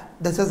WACC,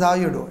 this is how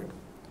you do it.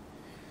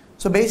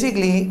 So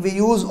basically we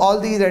use all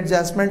these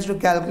adjustments to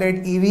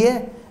calculate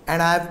EVA,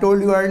 and I have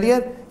told you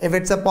earlier, if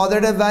it's a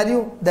positive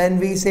value, then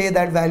we say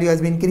that value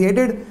has been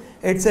created.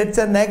 It's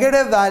a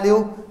negative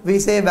value, we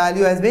say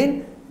value has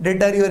been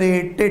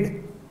deteriorated.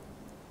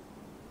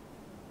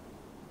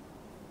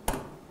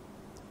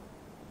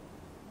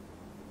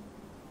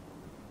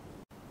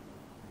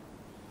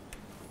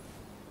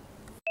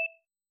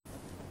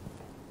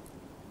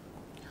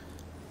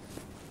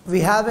 We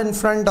have in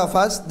front of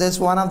us this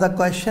one of the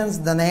questions,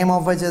 the name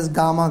of which is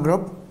gamma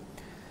group.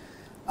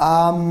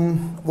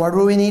 What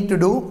do we need to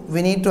do?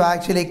 We need to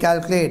actually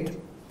calculate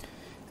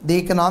the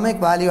economic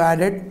value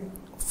added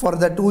for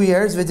the 2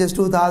 years, which is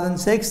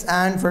 2006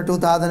 and for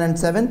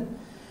 2007,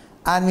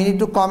 and we need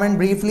to comment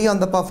briefly on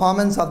the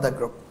performance of the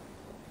group.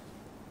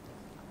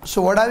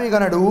 So what are we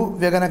going to do?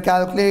 We are going to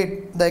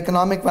calculate the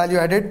economic value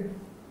added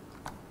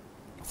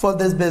for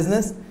this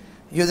business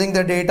using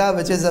the data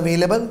which is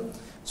available,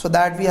 so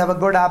that we have a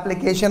good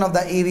application of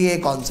the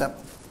EVA concept.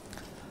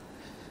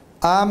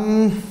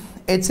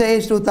 It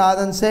says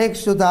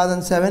 2006,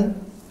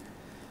 2007,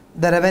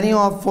 the revenue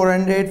of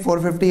 400,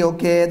 450,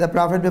 okay, the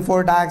profit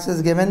before tax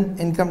is given,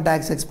 income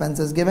tax expense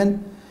is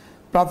given,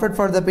 profit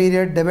for the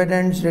period,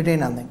 dividends,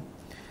 retained earning.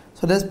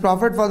 So this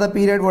profit for the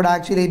period would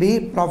actually be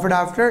profit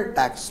after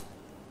tax.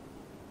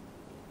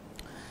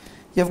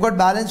 You've got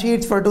balance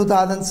sheets for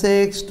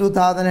 2006,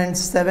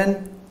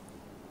 2007.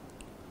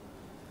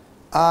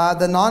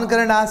 The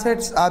non-current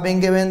assets are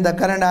being given, the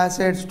current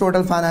assets,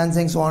 total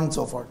financing, so on and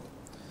so forth.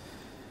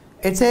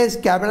 It says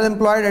capital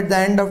employed at the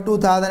end of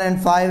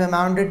 2005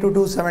 amounted to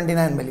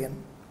 279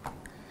 million.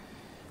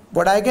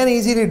 What I can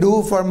easily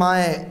do for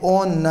my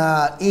own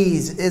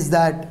ease is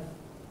that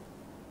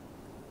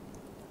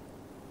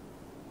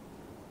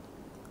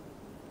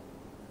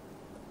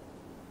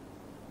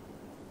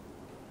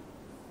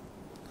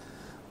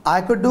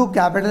I could do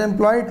capital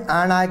employed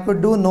and I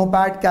could do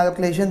NOPAT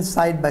calculations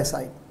side by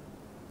side.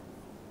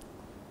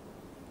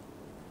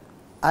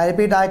 I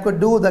repeat, I could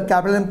do the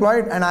capital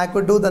employed and I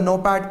could do the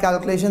NOPAT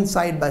calculation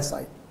side by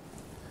side.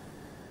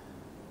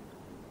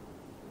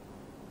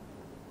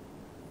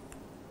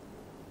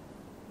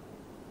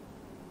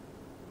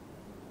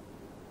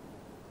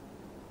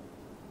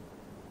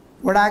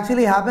 What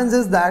actually happens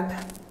is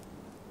that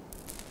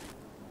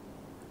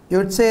you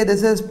would say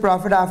this is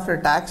profit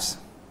after tax.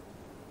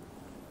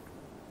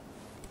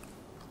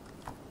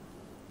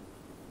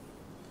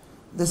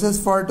 This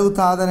is for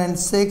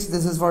 2006,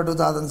 this is for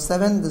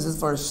 2007, this is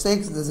for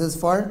 6, this is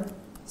for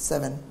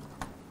 7.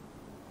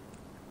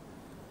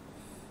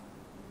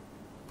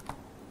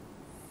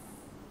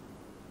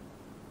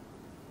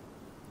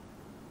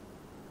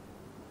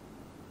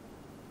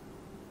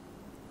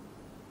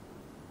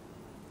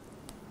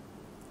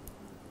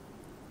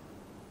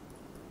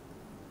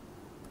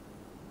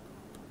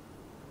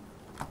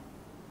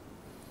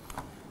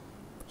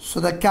 So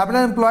the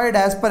capital employed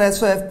as per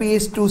SOFP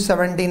is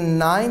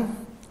 279.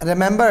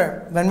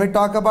 Remember, when we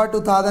talk about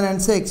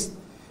 2006,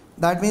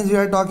 that means we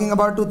are talking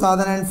about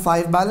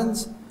 2005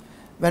 balance.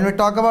 When we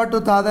talk about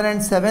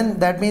 2007,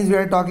 that means we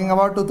are talking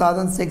about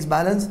 2006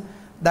 balance.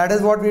 That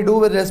is what we do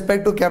with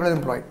respect to capital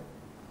employed.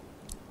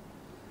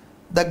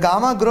 The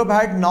Gamma Group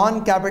had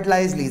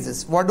non-capitalized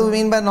leases. What do we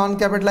mean by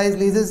non-capitalized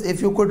leases?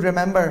 If you could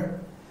remember,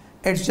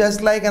 it's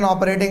just like an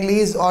operating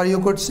lease, or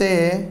you could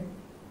say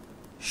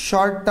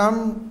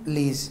short-term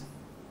lease.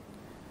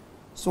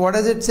 So what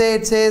does it say?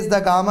 It says the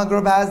Gamma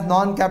Group has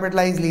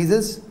non-capitalized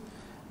leases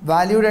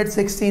valued at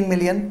 16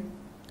 million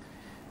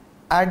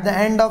at the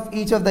end of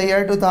each of the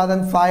year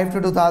 2005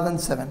 to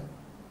 2007.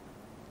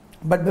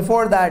 But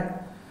before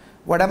that,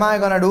 what am I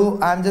going to do?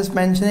 I'm just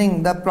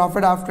mentioning the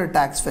profit after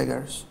tax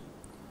figures.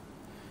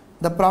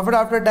 The profit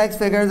after tax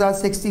figures are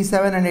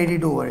 67 and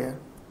 82 over here.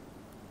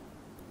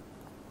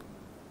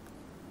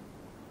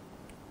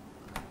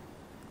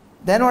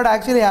 Then what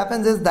actually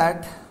happens is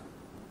that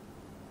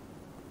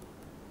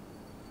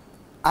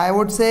I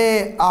would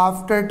say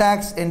after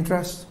tax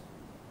interest.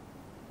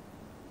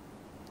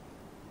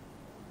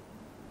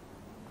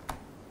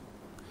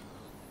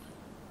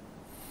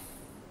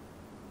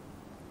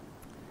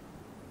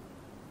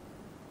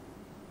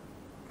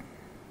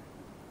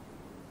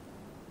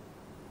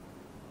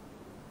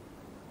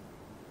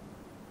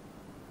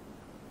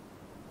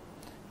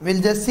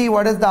 We'll just see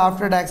what is the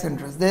after tax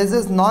interest. There is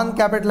this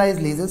non-capitalized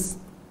leases.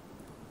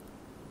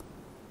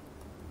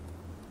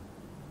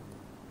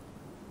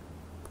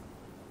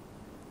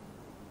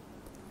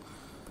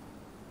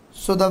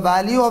 So the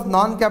value of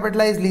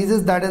non-capitalized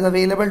leases that is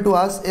available to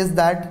us is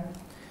that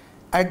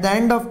at the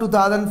end of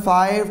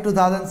 2005,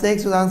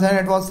 2006,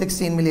 2007, it was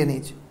 16 million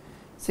each.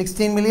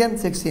 16 million,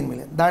 16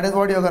 million. That is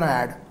what you're going to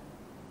add.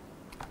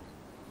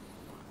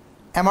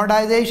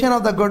 Amortization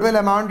of the goodwill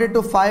amounted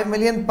to 5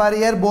 million per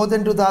year both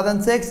in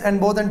 2006 and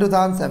both in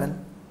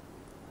 2007.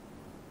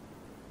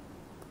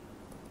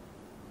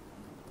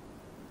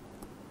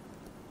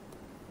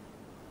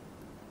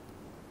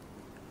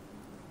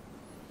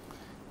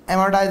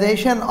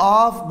 Amortization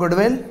of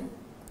goodwill,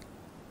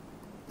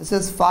 this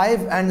is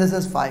 5 and this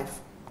is 5.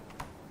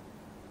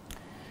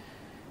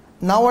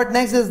 Now what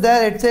next is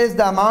there? It says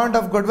the amount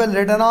of goodwill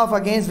written off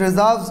against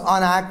reserves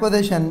on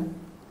acquisition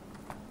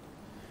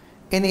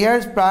in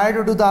years prior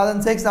to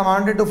 2006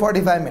 amounted to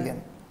 45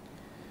 million.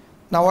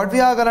 Now what we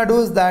are going to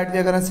do is that we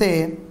are going to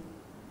say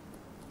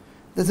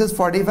this is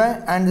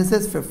 45 and this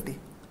is 50.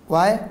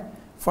 Why?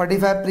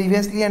 45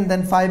 previously and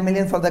then 5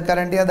 million for the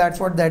current year. That's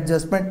what the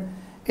adjustment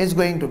is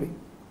going to be.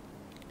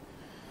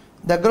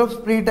 The group's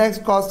pre-tax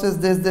cost is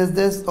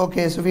this.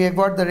 Okay, so we have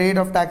got the rate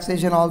of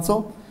taxation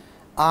also,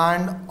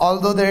 and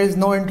although there is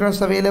no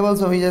interest available,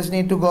 so we just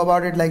need to go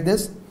about it like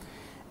this.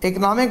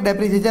 Economic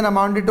depreciation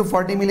amounted to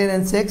 40 million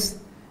in 6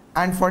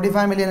 and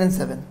 45 million in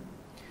 7.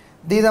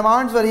 These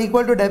amounts were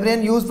equal to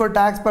depreciation used for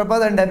tax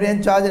purpose and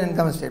depreciation charge in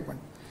income statement.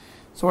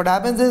 So what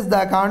happens is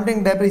the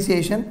accounting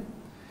depreciation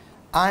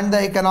and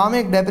the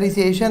economic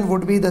depreciation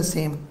would be the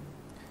same.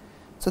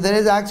 So there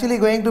is actually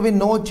going to be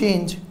no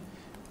change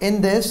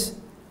in this.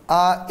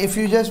 If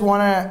you just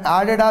want to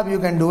add it up, you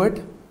can do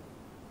it.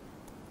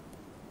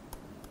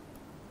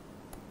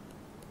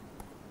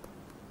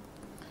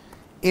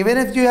 Even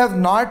if you have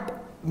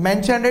not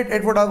mentioned it,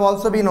 it would have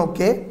also been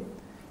okay.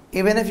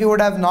 Even if you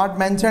would have not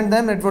mentioned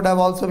them, it would have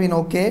also been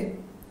okay.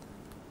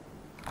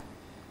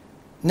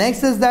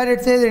 Next is that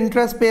it says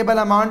interest payable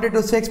amounted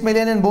to 6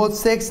 million in both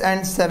 6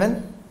 and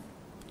 7.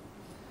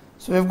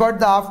 So we've got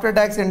the after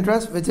tax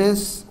interest, which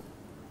is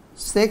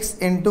 6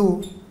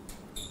 into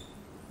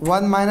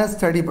 1 minus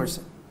 30%,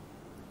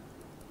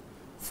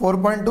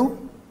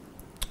 4.2.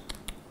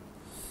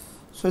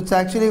 So it's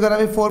actually going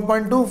to be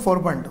 4.2,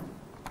 4.2.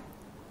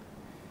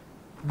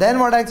 Then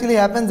what actually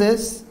happens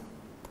is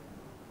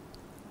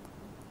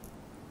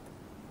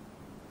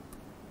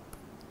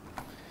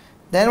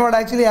Then what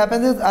actually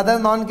happens is other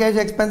non-cash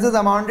expenses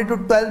amounted to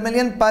 12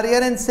 million per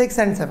year in 6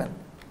 and 7.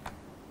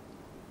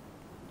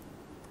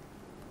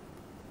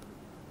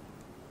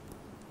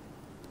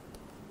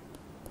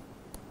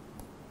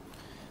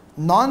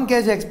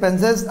 Non-cash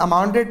expenses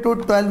amounted to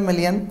 12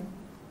 million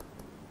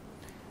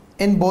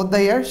in both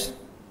the years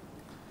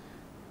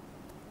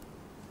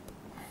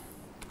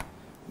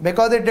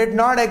because it did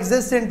not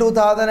exist in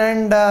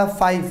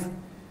 2005.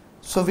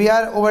 So we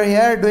are over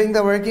here doing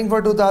the working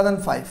for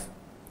 2005.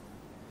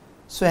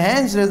 So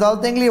hence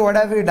resultingly what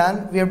have we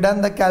done? We have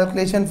done the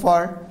calculation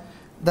for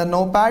the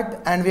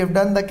NOPAT and we have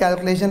done the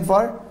calculation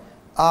for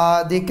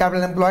the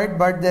capital employed,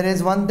 but there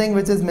is one thing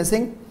which is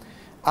missing,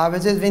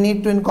 which is we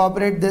need to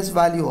incorporate this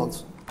value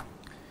also.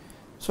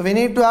 So we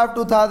need to have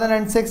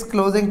 2006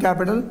 closing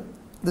capital.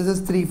 This is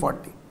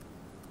 340.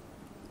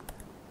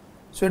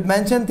 So it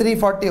mentioned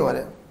 340 over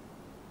here.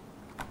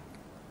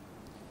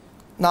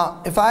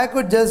 Now if I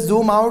could just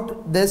zoom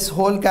out this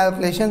whole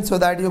calculation so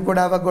that you could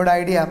have a good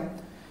idea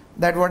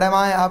that what am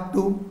I up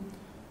to.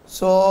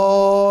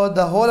 So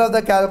the whole of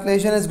the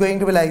calculation is going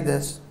to be like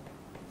this.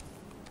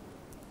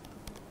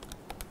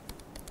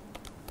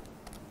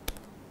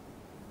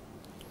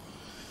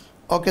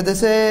 Okay,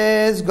 this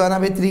is gonna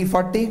be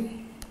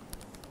 340.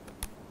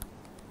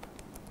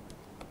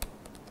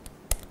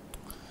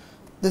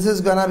 This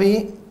is gonna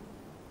be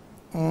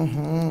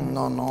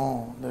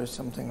no, there's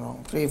something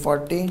wrong.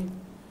 340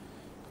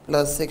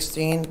 plus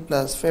 16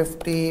 plus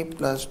 50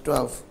 plus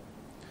 12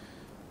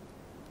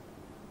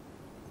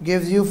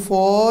 gives you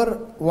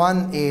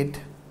 418.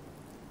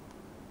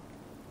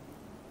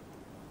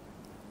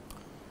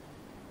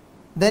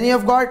 Then you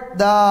have got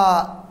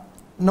the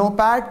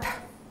NOPAT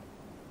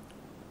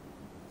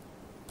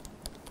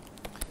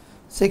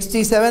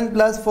 67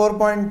 plus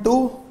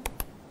 4.2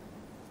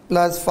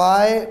 plus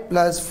 5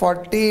 plus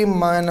 40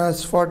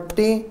 minus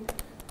 40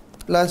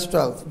 plus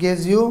 12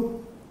 gives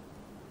you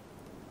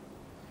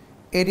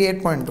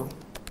 88.2.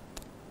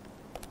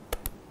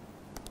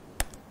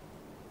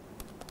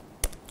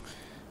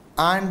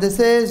 And this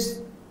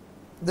is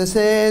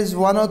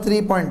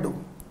 103.2.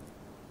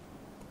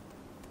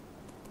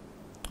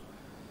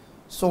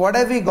 So what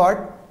have we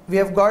got? We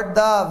have got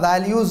the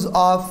values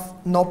of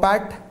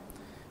NOPAT,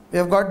 we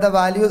have got the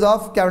values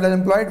of capital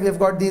employed, we have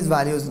got these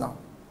values now.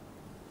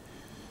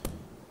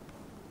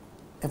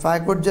 If I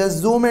could just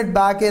zoom it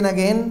back in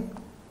again.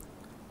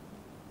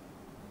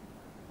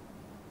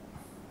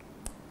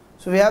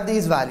 So we have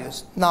these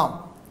values.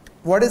 Now,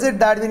 what is it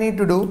that we need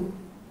to do?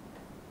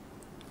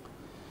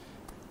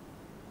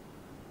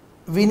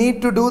 We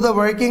need to do the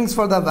workings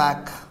for the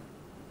WACC.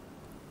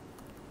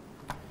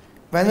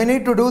 When we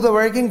need to do the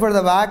working for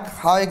the WACC,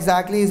 how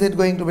exactly is it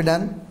going to be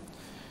done?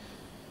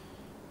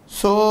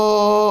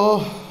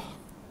 So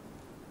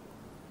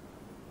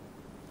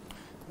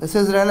this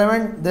is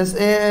relevant, this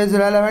is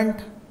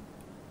relevant,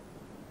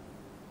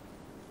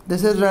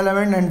 this is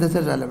relevant, and this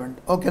is relevant.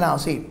 Okay, now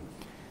see,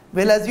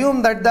 we'll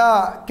assume that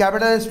the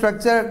capital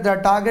structure, the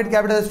target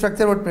capital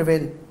structure would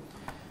prevail.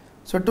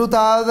 So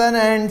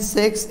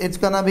 2006, it's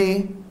gonna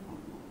be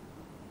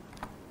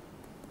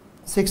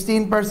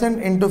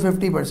 16% into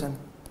 50%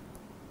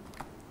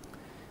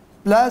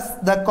 plus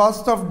the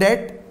cost of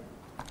debt,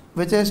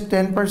 which is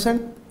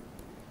 10%,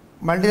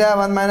 multiply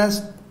 1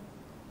 minus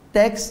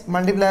tax,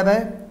 multiply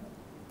by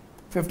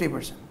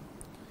 50%.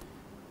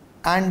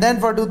 And then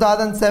for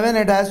 2007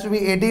 it has to be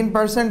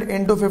 18%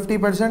 into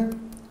 50%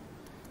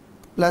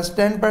 plus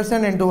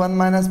 10% into 1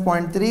 minus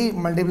 0.3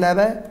 multiply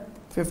by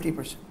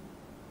 50%.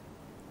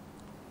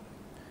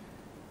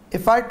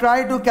 If I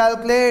try to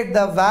calculate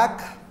the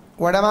WACC,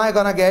 what am I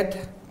gonna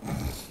get?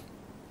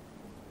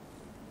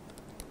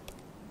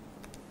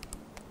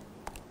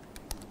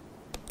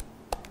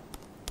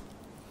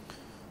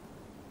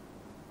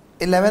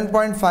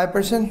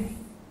 (11.5%)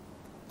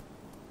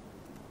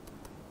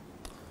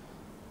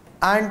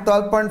 and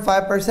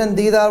 12.5%.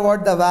 These are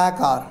what the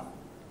WACC are.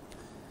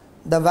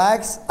 The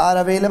WACCs are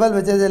available,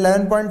 which is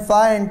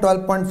 11.5 and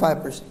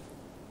 12.5%.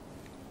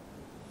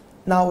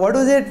 Now what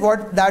is it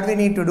that we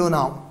need to do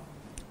now?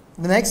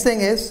 The next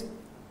thing is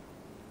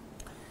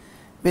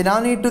we now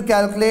need to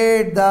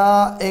calculate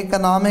the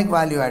economic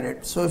value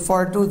added. So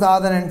for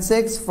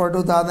 2006, for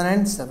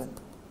 2007.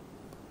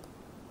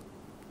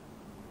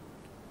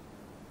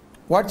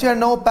 What's your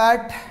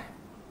NOPAT?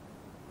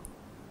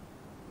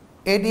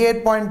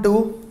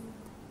 88.2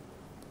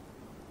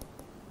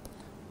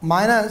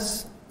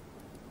 minus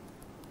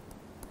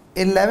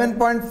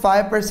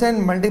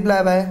 11.5%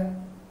 multiplied by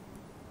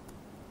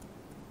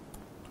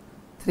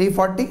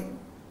 340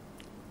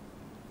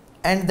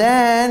 and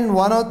then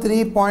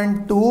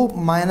 103.2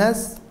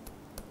 minus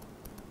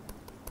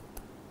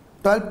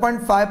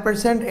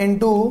 12.5%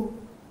 into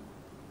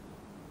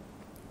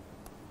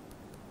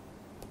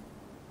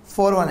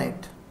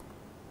 418.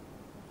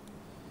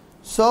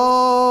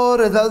 So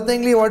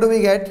resultingly what do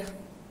we get?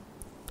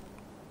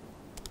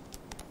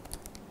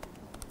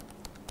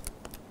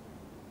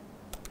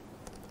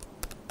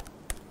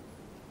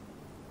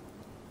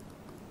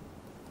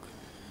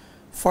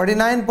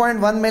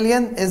 $49.1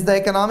 million is the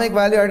economic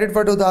value added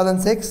for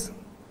 2006.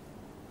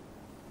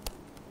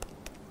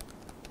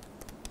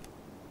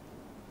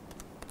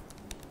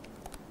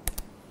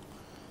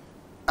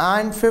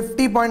 and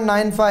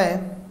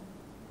 50.95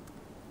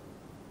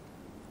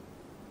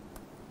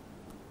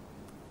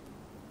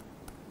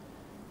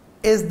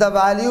 is the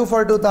value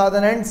for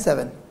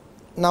 2007.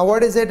 Now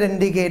what is it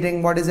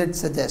indicating? What is it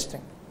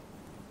suggesting?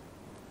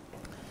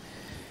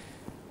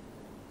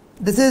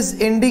 This is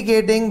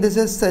indicating, this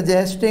is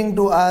suggesting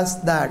to us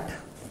that,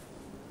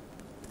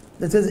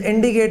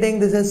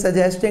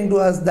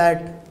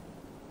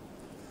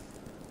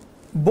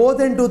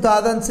 both in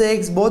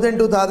 2006, both in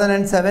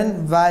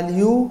 2007,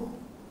 value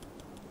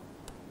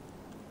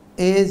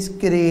is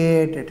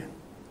created.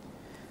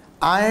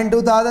 And in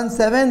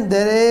 2007,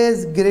 there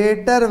is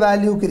greater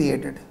value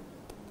created.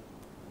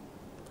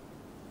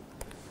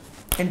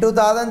 In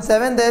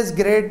 2007, there is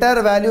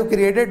greater value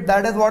created.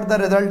 That is what the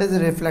result is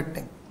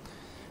reflecting.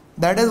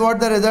 That is what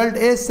the result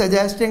is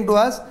suggesting to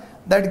us,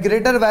 that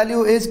greater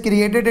value is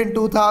created in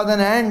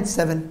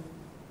 2007.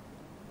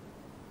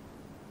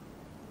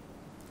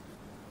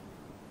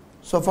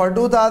 So for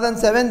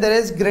 2007, there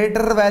is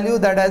greater value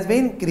that has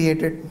been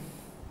created.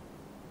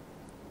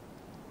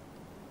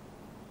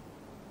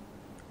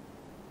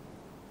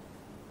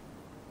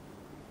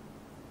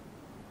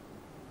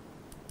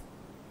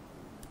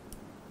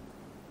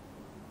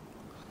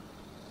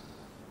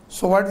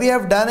 So what we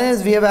have done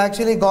is, we have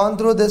actually gone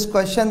through this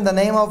question, the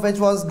name of which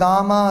was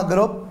Gamma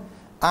Group,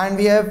 and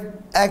we have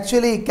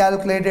actually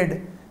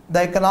calculated the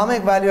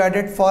economic value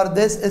added for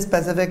this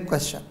specific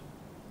question.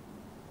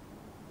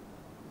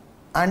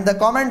 And the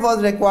comment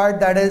was required,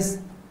 that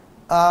is,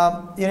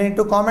 you need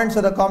to comment.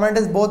 So the comment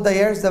is both the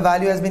years the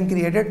value has been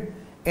created.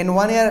 In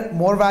 1 year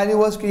more value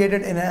was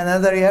created, in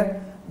another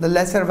year the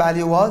lesser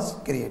value was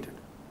created.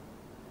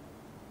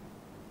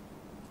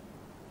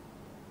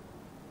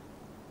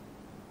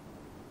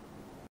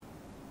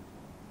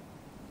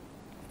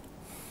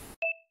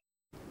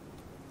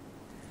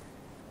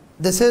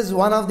 This is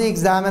one of the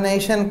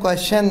examination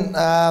question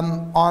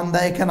on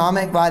the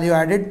economic value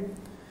added.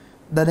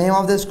 The name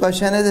of this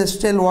question is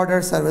Still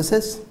Water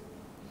Services.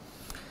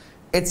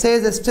 It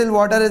says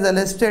Stillwater is a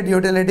listed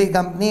utility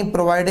company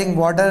providing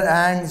water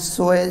and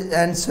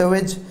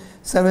sewage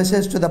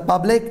services to the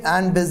public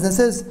and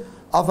businesses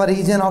of a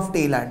region of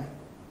Teeland.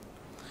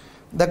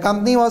 The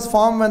company was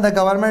formed when the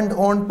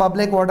government-owned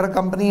public water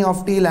company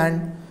of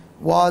Teeland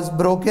was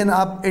broken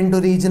up into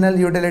regional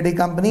utility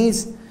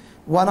companies,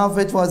 one of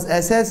which was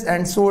SS,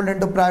 and sold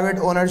into private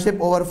ownership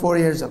over 4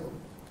 years ago.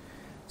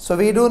 So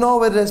we do know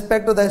with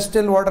respect to the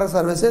Still Water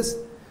Services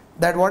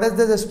that what is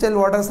this Still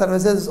Water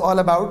Services all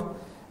about.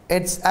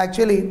 It's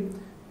actually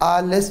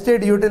a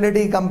listed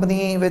utility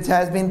company which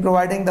has been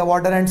providing the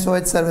water and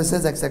sewage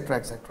services, etc.,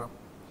 etc.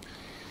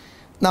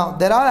 Now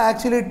there are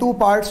actually two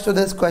parts to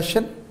this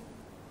question.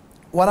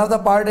 One of the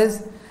part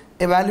is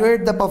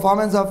evaluate the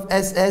performance of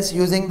SS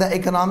using the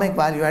economic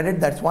value added.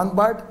 That's one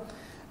part.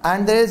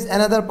 And there is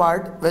another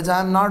part which I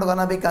am not going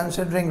to be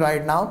considering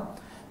right now,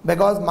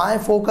 because my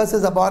focus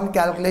is upon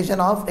calculation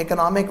of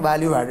economic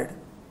value added.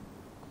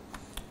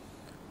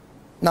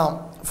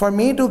 Now for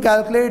me to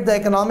calculate the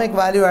economic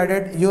value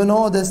added, you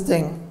know this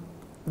thing,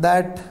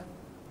 that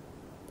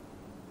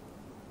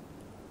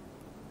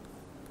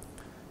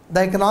the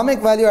economic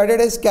value added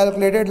is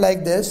calculated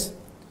like this.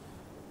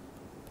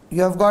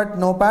 You have got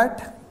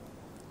NOPAT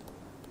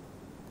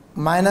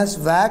minus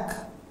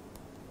WACC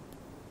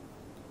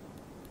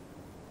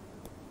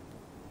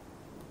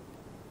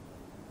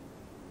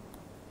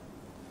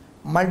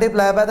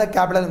multiplied by the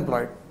capital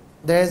employed.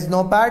 There is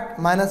NOPAT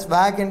minus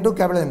WACC into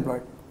capital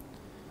employed.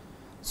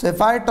 So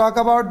if I talk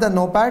about the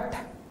NOPAT,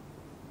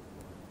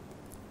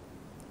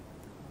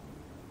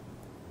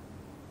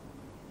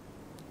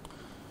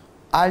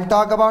 I'll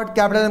talk about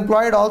capital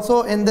employed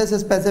also in this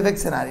specific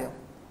scenario.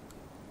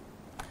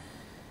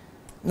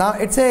 Now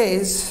it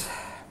says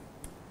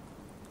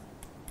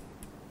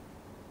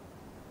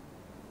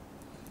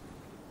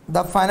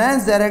the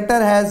finance director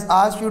has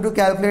asked you to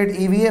calculate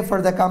EVA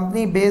for the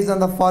company based on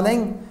the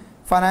following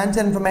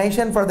financial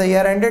information for the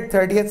year ended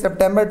 30th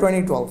September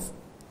 2012.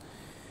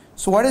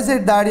 So what is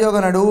it that you're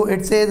going to do?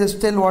 It says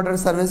Still Water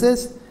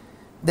Services.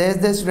 There is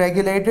this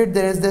regulated,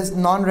 there is this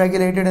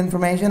non-regulated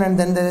information, and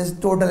then there is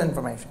total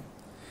information.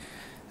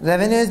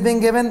 Revenue is being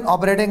given,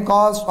 operating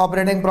cost,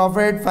 operating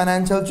profit,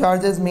 financial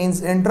charges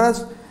means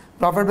interest,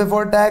 profit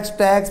before tax,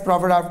 tax,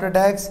 profit after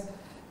tax,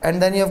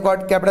 and then you have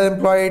got capital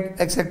employed,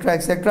 etc.,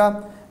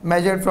 etc.,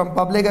 measured from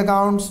public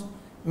accounts,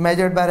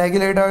 measured by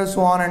regulators,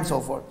 so on and so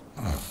forth.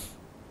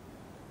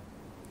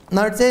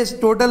 Now it says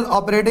total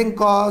operating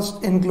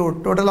cost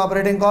include. Total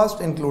operating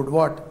cost include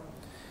what?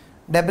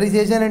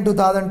 Depreciation in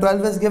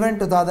 2012 is given,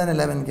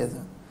 2011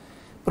 given.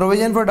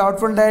 Provision for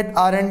doubtful debt,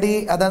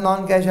 R&D, other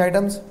non-cash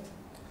items.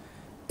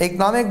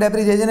 Economic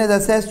depreciation is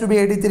assessed to be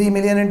 83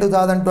 million in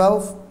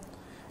 2012,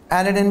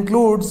 and it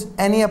includes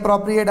any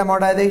appropriate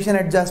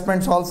amortization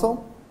adjustments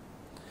also.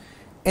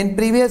 In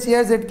previous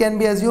years, it can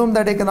be assumed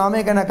that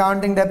economic and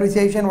accounting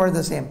depreciation were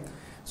the same.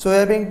 So we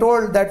are being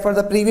told that for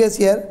the previous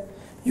year,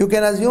 you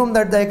can assume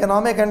that the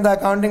economic and the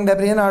accounting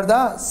depreciation are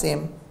the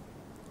same.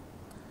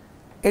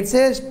 It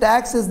says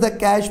tax is the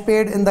cash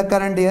paid in the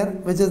current year,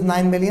 which is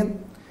 9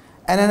 million.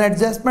 and an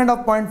adjustment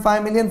of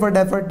 0.5 million for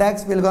deferred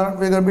tax. We're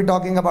going to be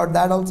talking about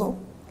that also.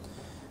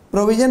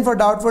 Provision for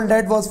doubtful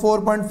debt was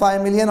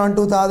 4.5 million on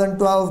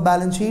 2012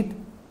 balance sheet.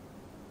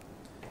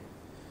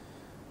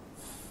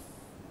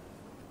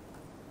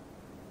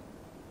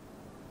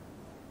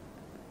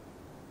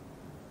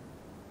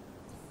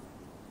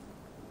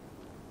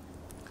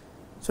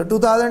 So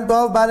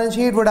 2012 balance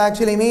sheet would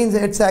actually means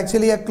it's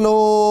actually a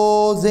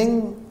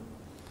closing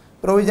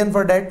provision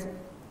for debt.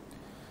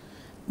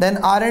 Then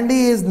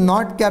R&D is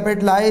not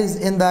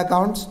capitalized in the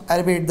accounts. I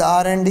repeat, the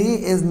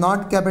R&D is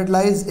not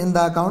capitalized in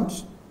the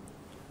accounts.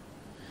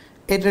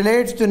 It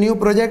relates to new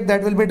project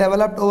that will be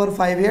developed over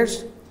 5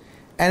 years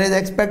and is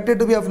expected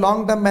to be of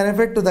long-term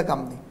benefit to the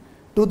company.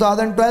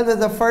 2012 is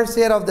the first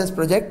year of this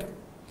project.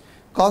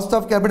 Cost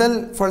of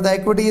capital for the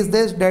equity is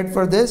this, debt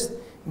for this,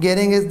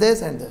 gearing is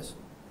this and this.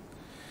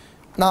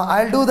 Now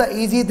I'll do the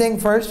easy thing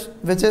first,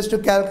 which is to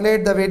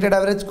calculate the weighted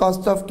average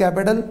cost of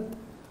capital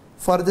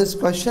for this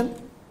question.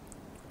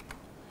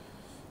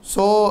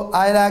 So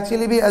I'll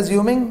actually be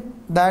assuming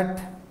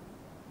that,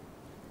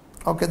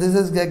 okay, this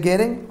is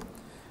gearing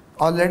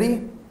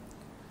already.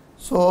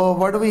 So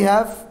what do we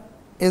have?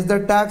 Is the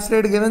tax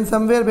rate given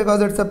somewhere?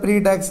 Because it's a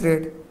pre-tax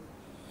rate.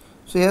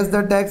 So yes,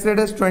 the tax rate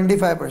is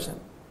 25%.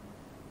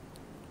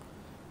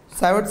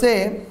 So I would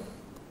say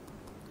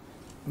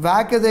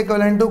WACC is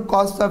equivalent to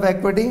cost of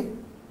equity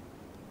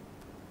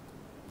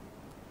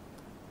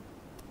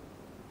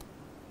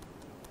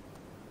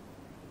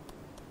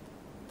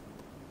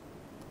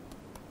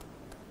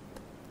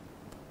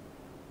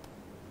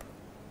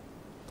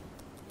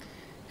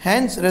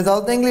hence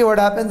resultingly what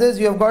happens is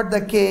you have got the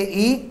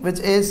KE, which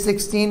is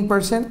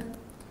 16%,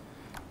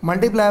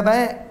 multiplied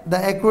by the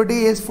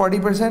equity is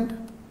 40%,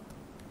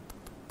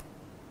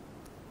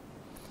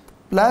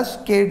 plus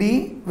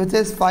KD, which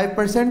is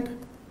 5%,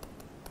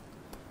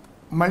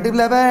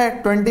 multiplied by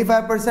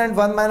 25%,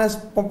 1 minus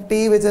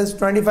T, which is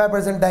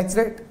 25% tax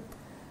rate,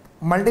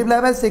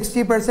 multiplied by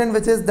 60%,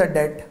 which is the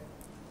debt.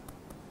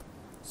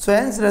 So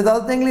hence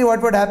resultingly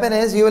what would happen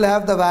is you will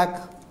have the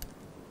WACC.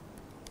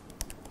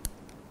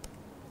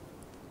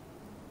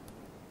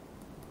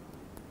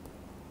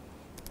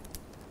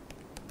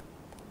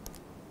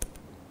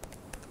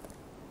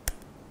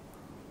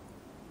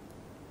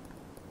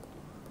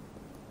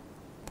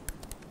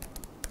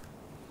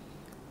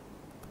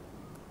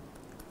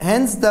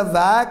 Hence the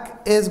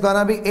WACC is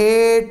gonna be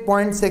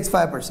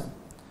 8.65%.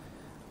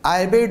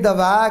 I repeat, the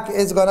WACC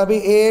is gonna be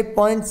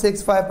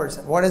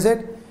 8.65%. What is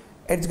it?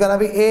 It's gonna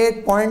be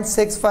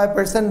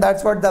 8.65%.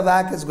 That's what the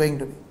WACC is going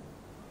to be.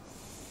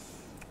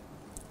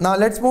 Now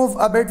let's move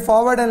a bit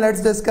forward and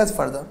let's discuss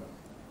further.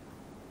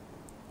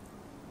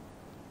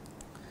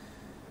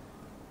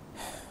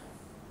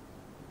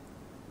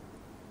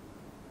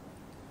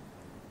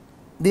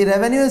 The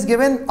revenue is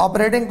given,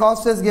 operating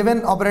cost is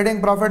given,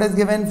 operating profit is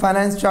given,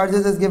 finance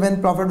charges is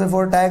given, profit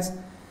before tax,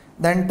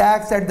 then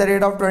tax at the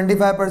rate of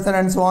 25%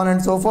 and so on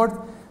and so forth.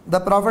 The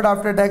profit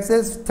after tax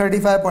is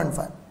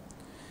 35.5.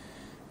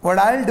 What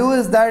I'll do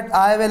is that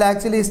I will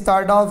actually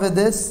start off with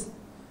this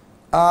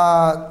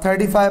profit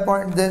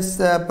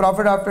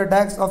after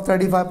tax of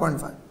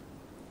 35.5.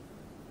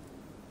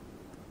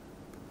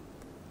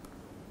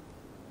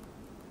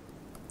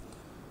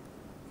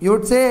 You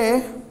would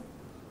say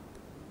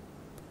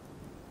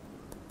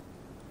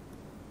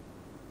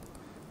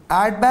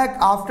add back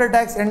after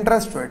tax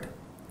interest to it.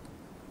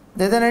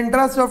 There is an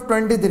interest of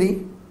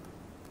 23.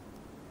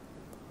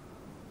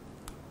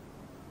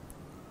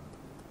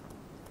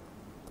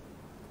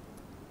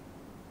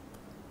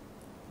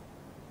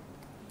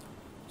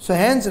 So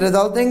hence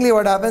resultingly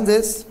what happens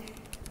is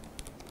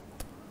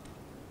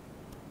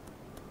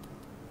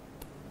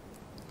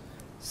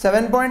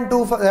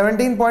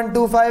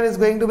 $17.25 is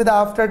going to be the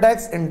after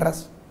tax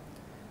interest.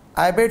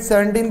 I paid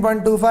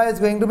 17.25 is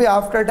going to be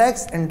after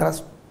tax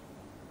interest.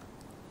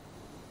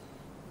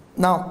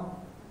 Now,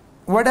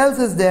 what else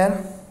is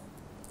there?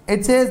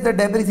 It says the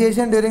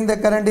depreciation during the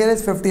current year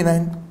is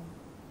 59.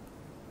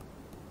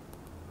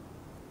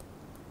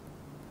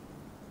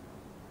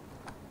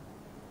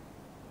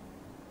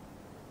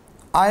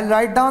 I'll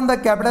write down the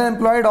capital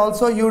employed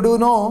also. You do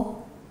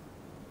know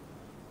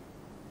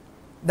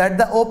that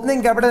the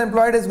opening capital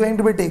employed is going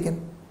to be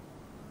taken.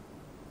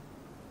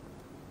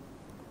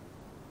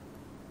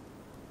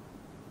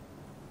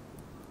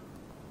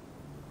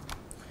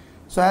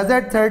 So as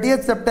at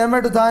 30th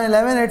September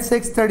 2011, it's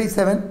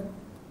 637.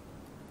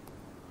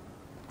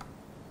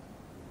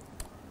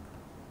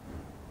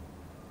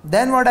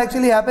 Then what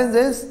actually happens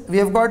is we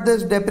have got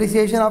this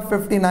depreciation of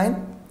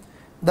 59,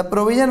 the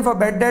provision for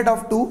bad debt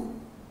of 2,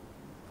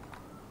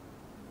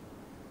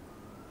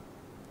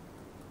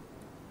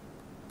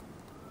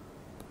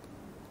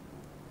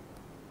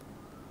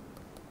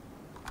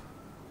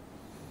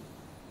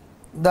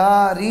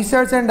 the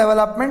research and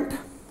development,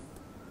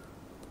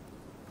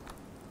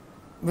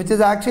 which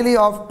is actually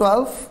of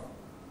 12,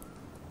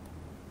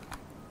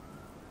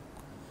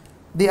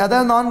 the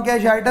other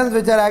non-cash items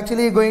which are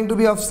actually going to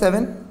be of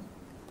 7,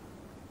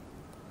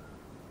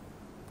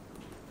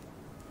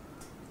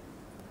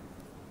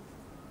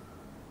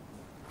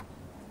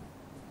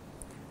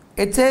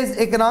 It says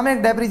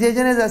economic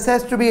depreciation is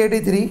assessed to be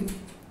 83.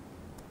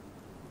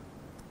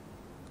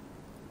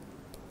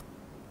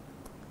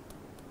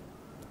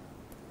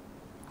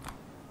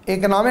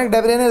 Economic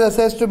depreciation is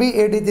assessed to be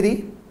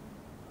 83.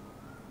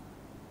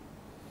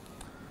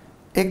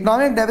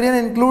 Economic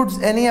depreciation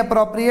includes any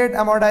appropriate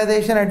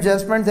amortization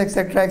adjustments,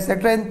 etc.,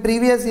 etc. In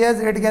previous years,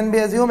 it can be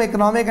assumed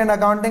economic and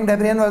accounting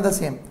depreciation were the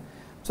same.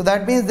 So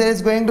that means there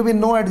is going to be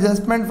no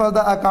adjustment for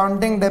the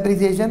accounting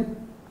depreciation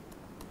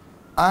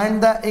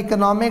and the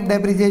economic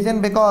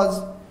depreciation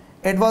because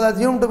it was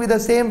assumed to be the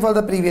same for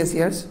the previous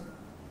years.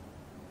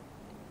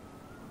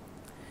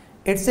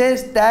 It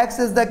says tax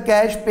is the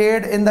cash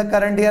paid in the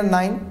current year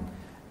 9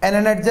 and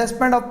an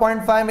adjustment of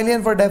 0.5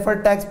 million for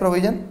deferred tax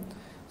provision.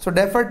 So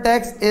deferred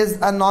tax is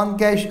a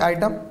non-cash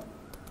item.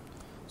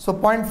 So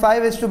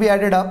 0.5 is to be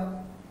added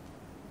up.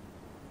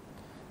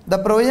 The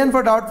provision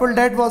for doubtful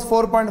debt was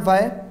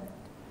 4.5.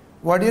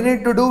 What you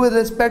need to do with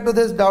respect to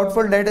this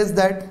doubtful debt is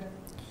that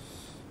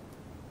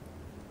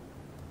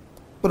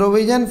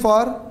provision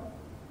for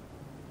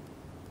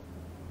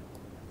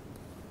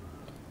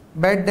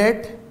bad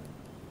debt,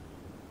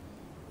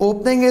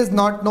 opening is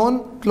not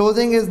known,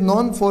 closing is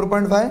known,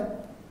 4.5.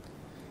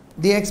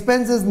 The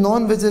expense is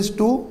known, which is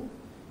 2.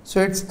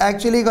 So it's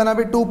actually gonna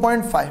be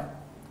 2.5.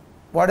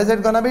 What is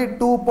it gonna be?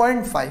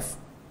 2.5.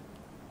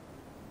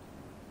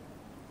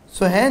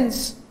 So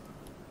hence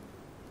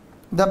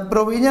the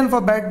provision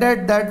for bad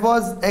debt that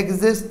was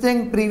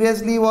existing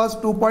previously was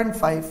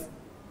 2.5.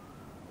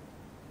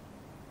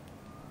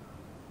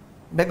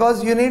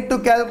 Because you need to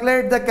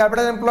calculate the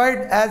capital employed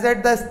as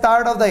at the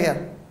start of the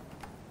year.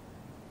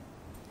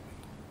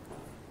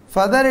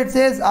 Further, it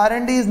says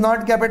R&D is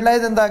not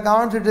capitalized in the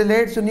accounts. It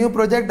relates to new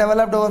project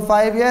developed over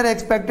 5 years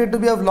expected to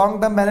be of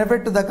long-term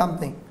benefit to the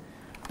company.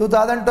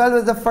 2012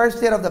 is the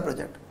first year of the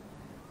project.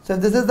 So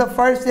if this is the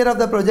first year of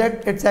the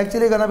project, it's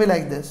actually going to be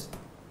like this.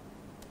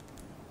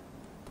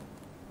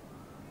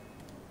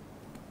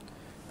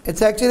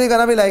 It's actually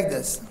going to be like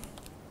this.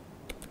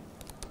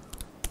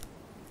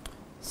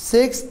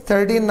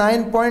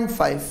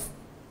 639.5.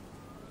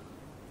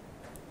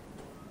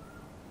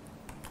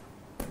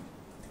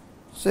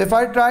 So if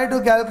I try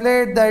to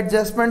calculate the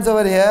adjustments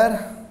over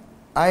here,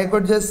 I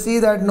could just see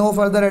that no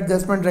further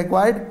adjustment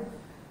required.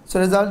 So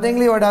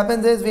resultingly what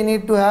happens is we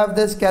need to have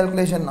this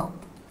calculation now.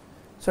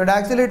 So it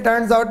actually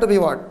turns out to be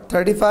what?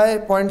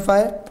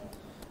 35.5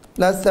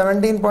 plus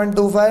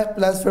 17.25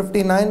 plus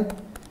 59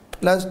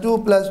 plus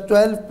 2 plus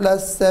 12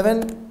 plus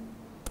 7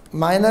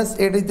 minus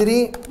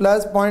 83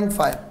 plus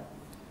 0.5.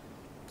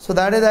 So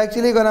that is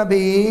actually going to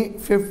be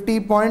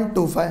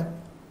 50.25.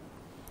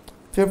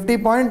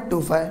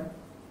 50.25.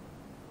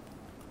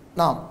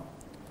 Now,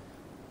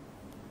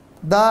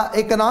 the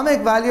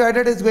economic value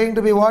added is going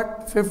to be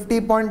what?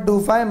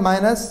 50.25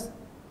 minus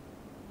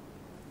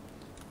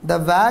the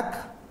WACC,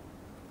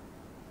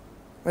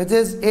 which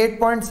is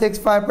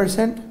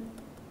 8.65%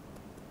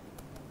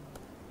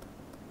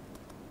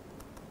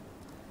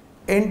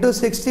 into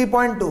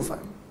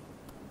 60.25.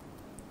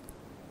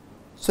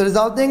 So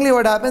resultingly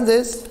what happens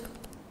is,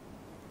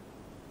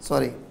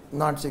 sorry,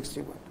 not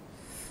 60,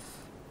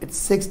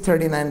 it's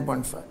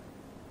 639.5.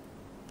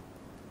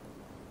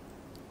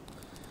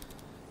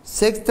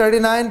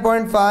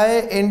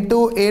 639.5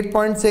 into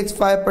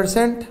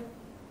 8.65%.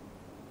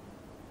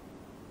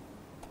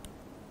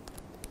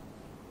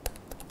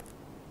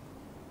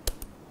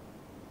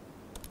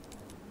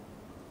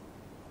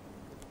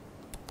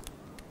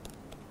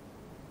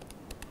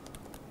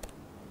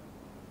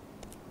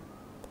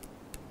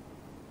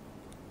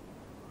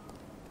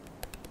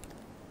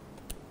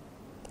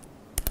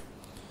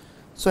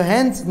 So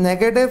hence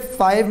negative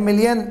 5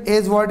 million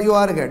is what you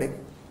are getting.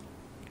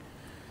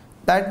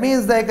 That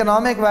means the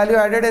economic value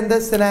added in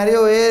this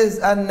scenario is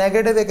a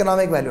negative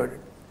economic value added.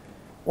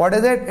 What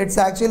is it? It's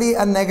actually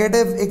a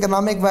negative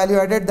economic value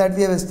added that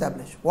we have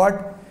established.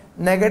 What?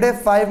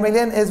 Negative 5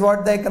 million is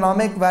what the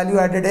economic value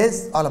added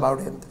is all about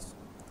in this.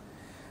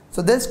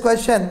 So this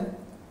question,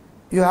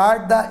 you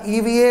had the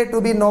EVA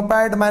to be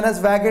NOPAT minus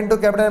WACC into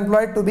capital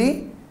employed to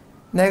be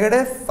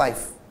negative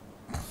 5.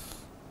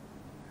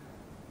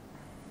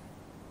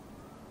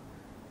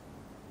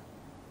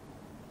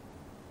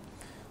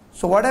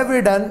 So what have we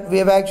done? We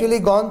have actually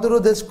gone through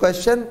this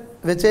question,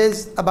 which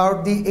is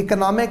about the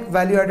economic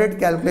value added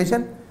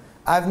calculation.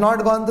 I have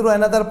not gone through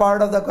another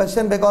part of the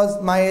question because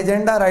my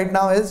agenda right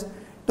now is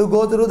to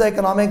go through the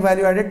economic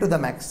value added to the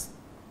max.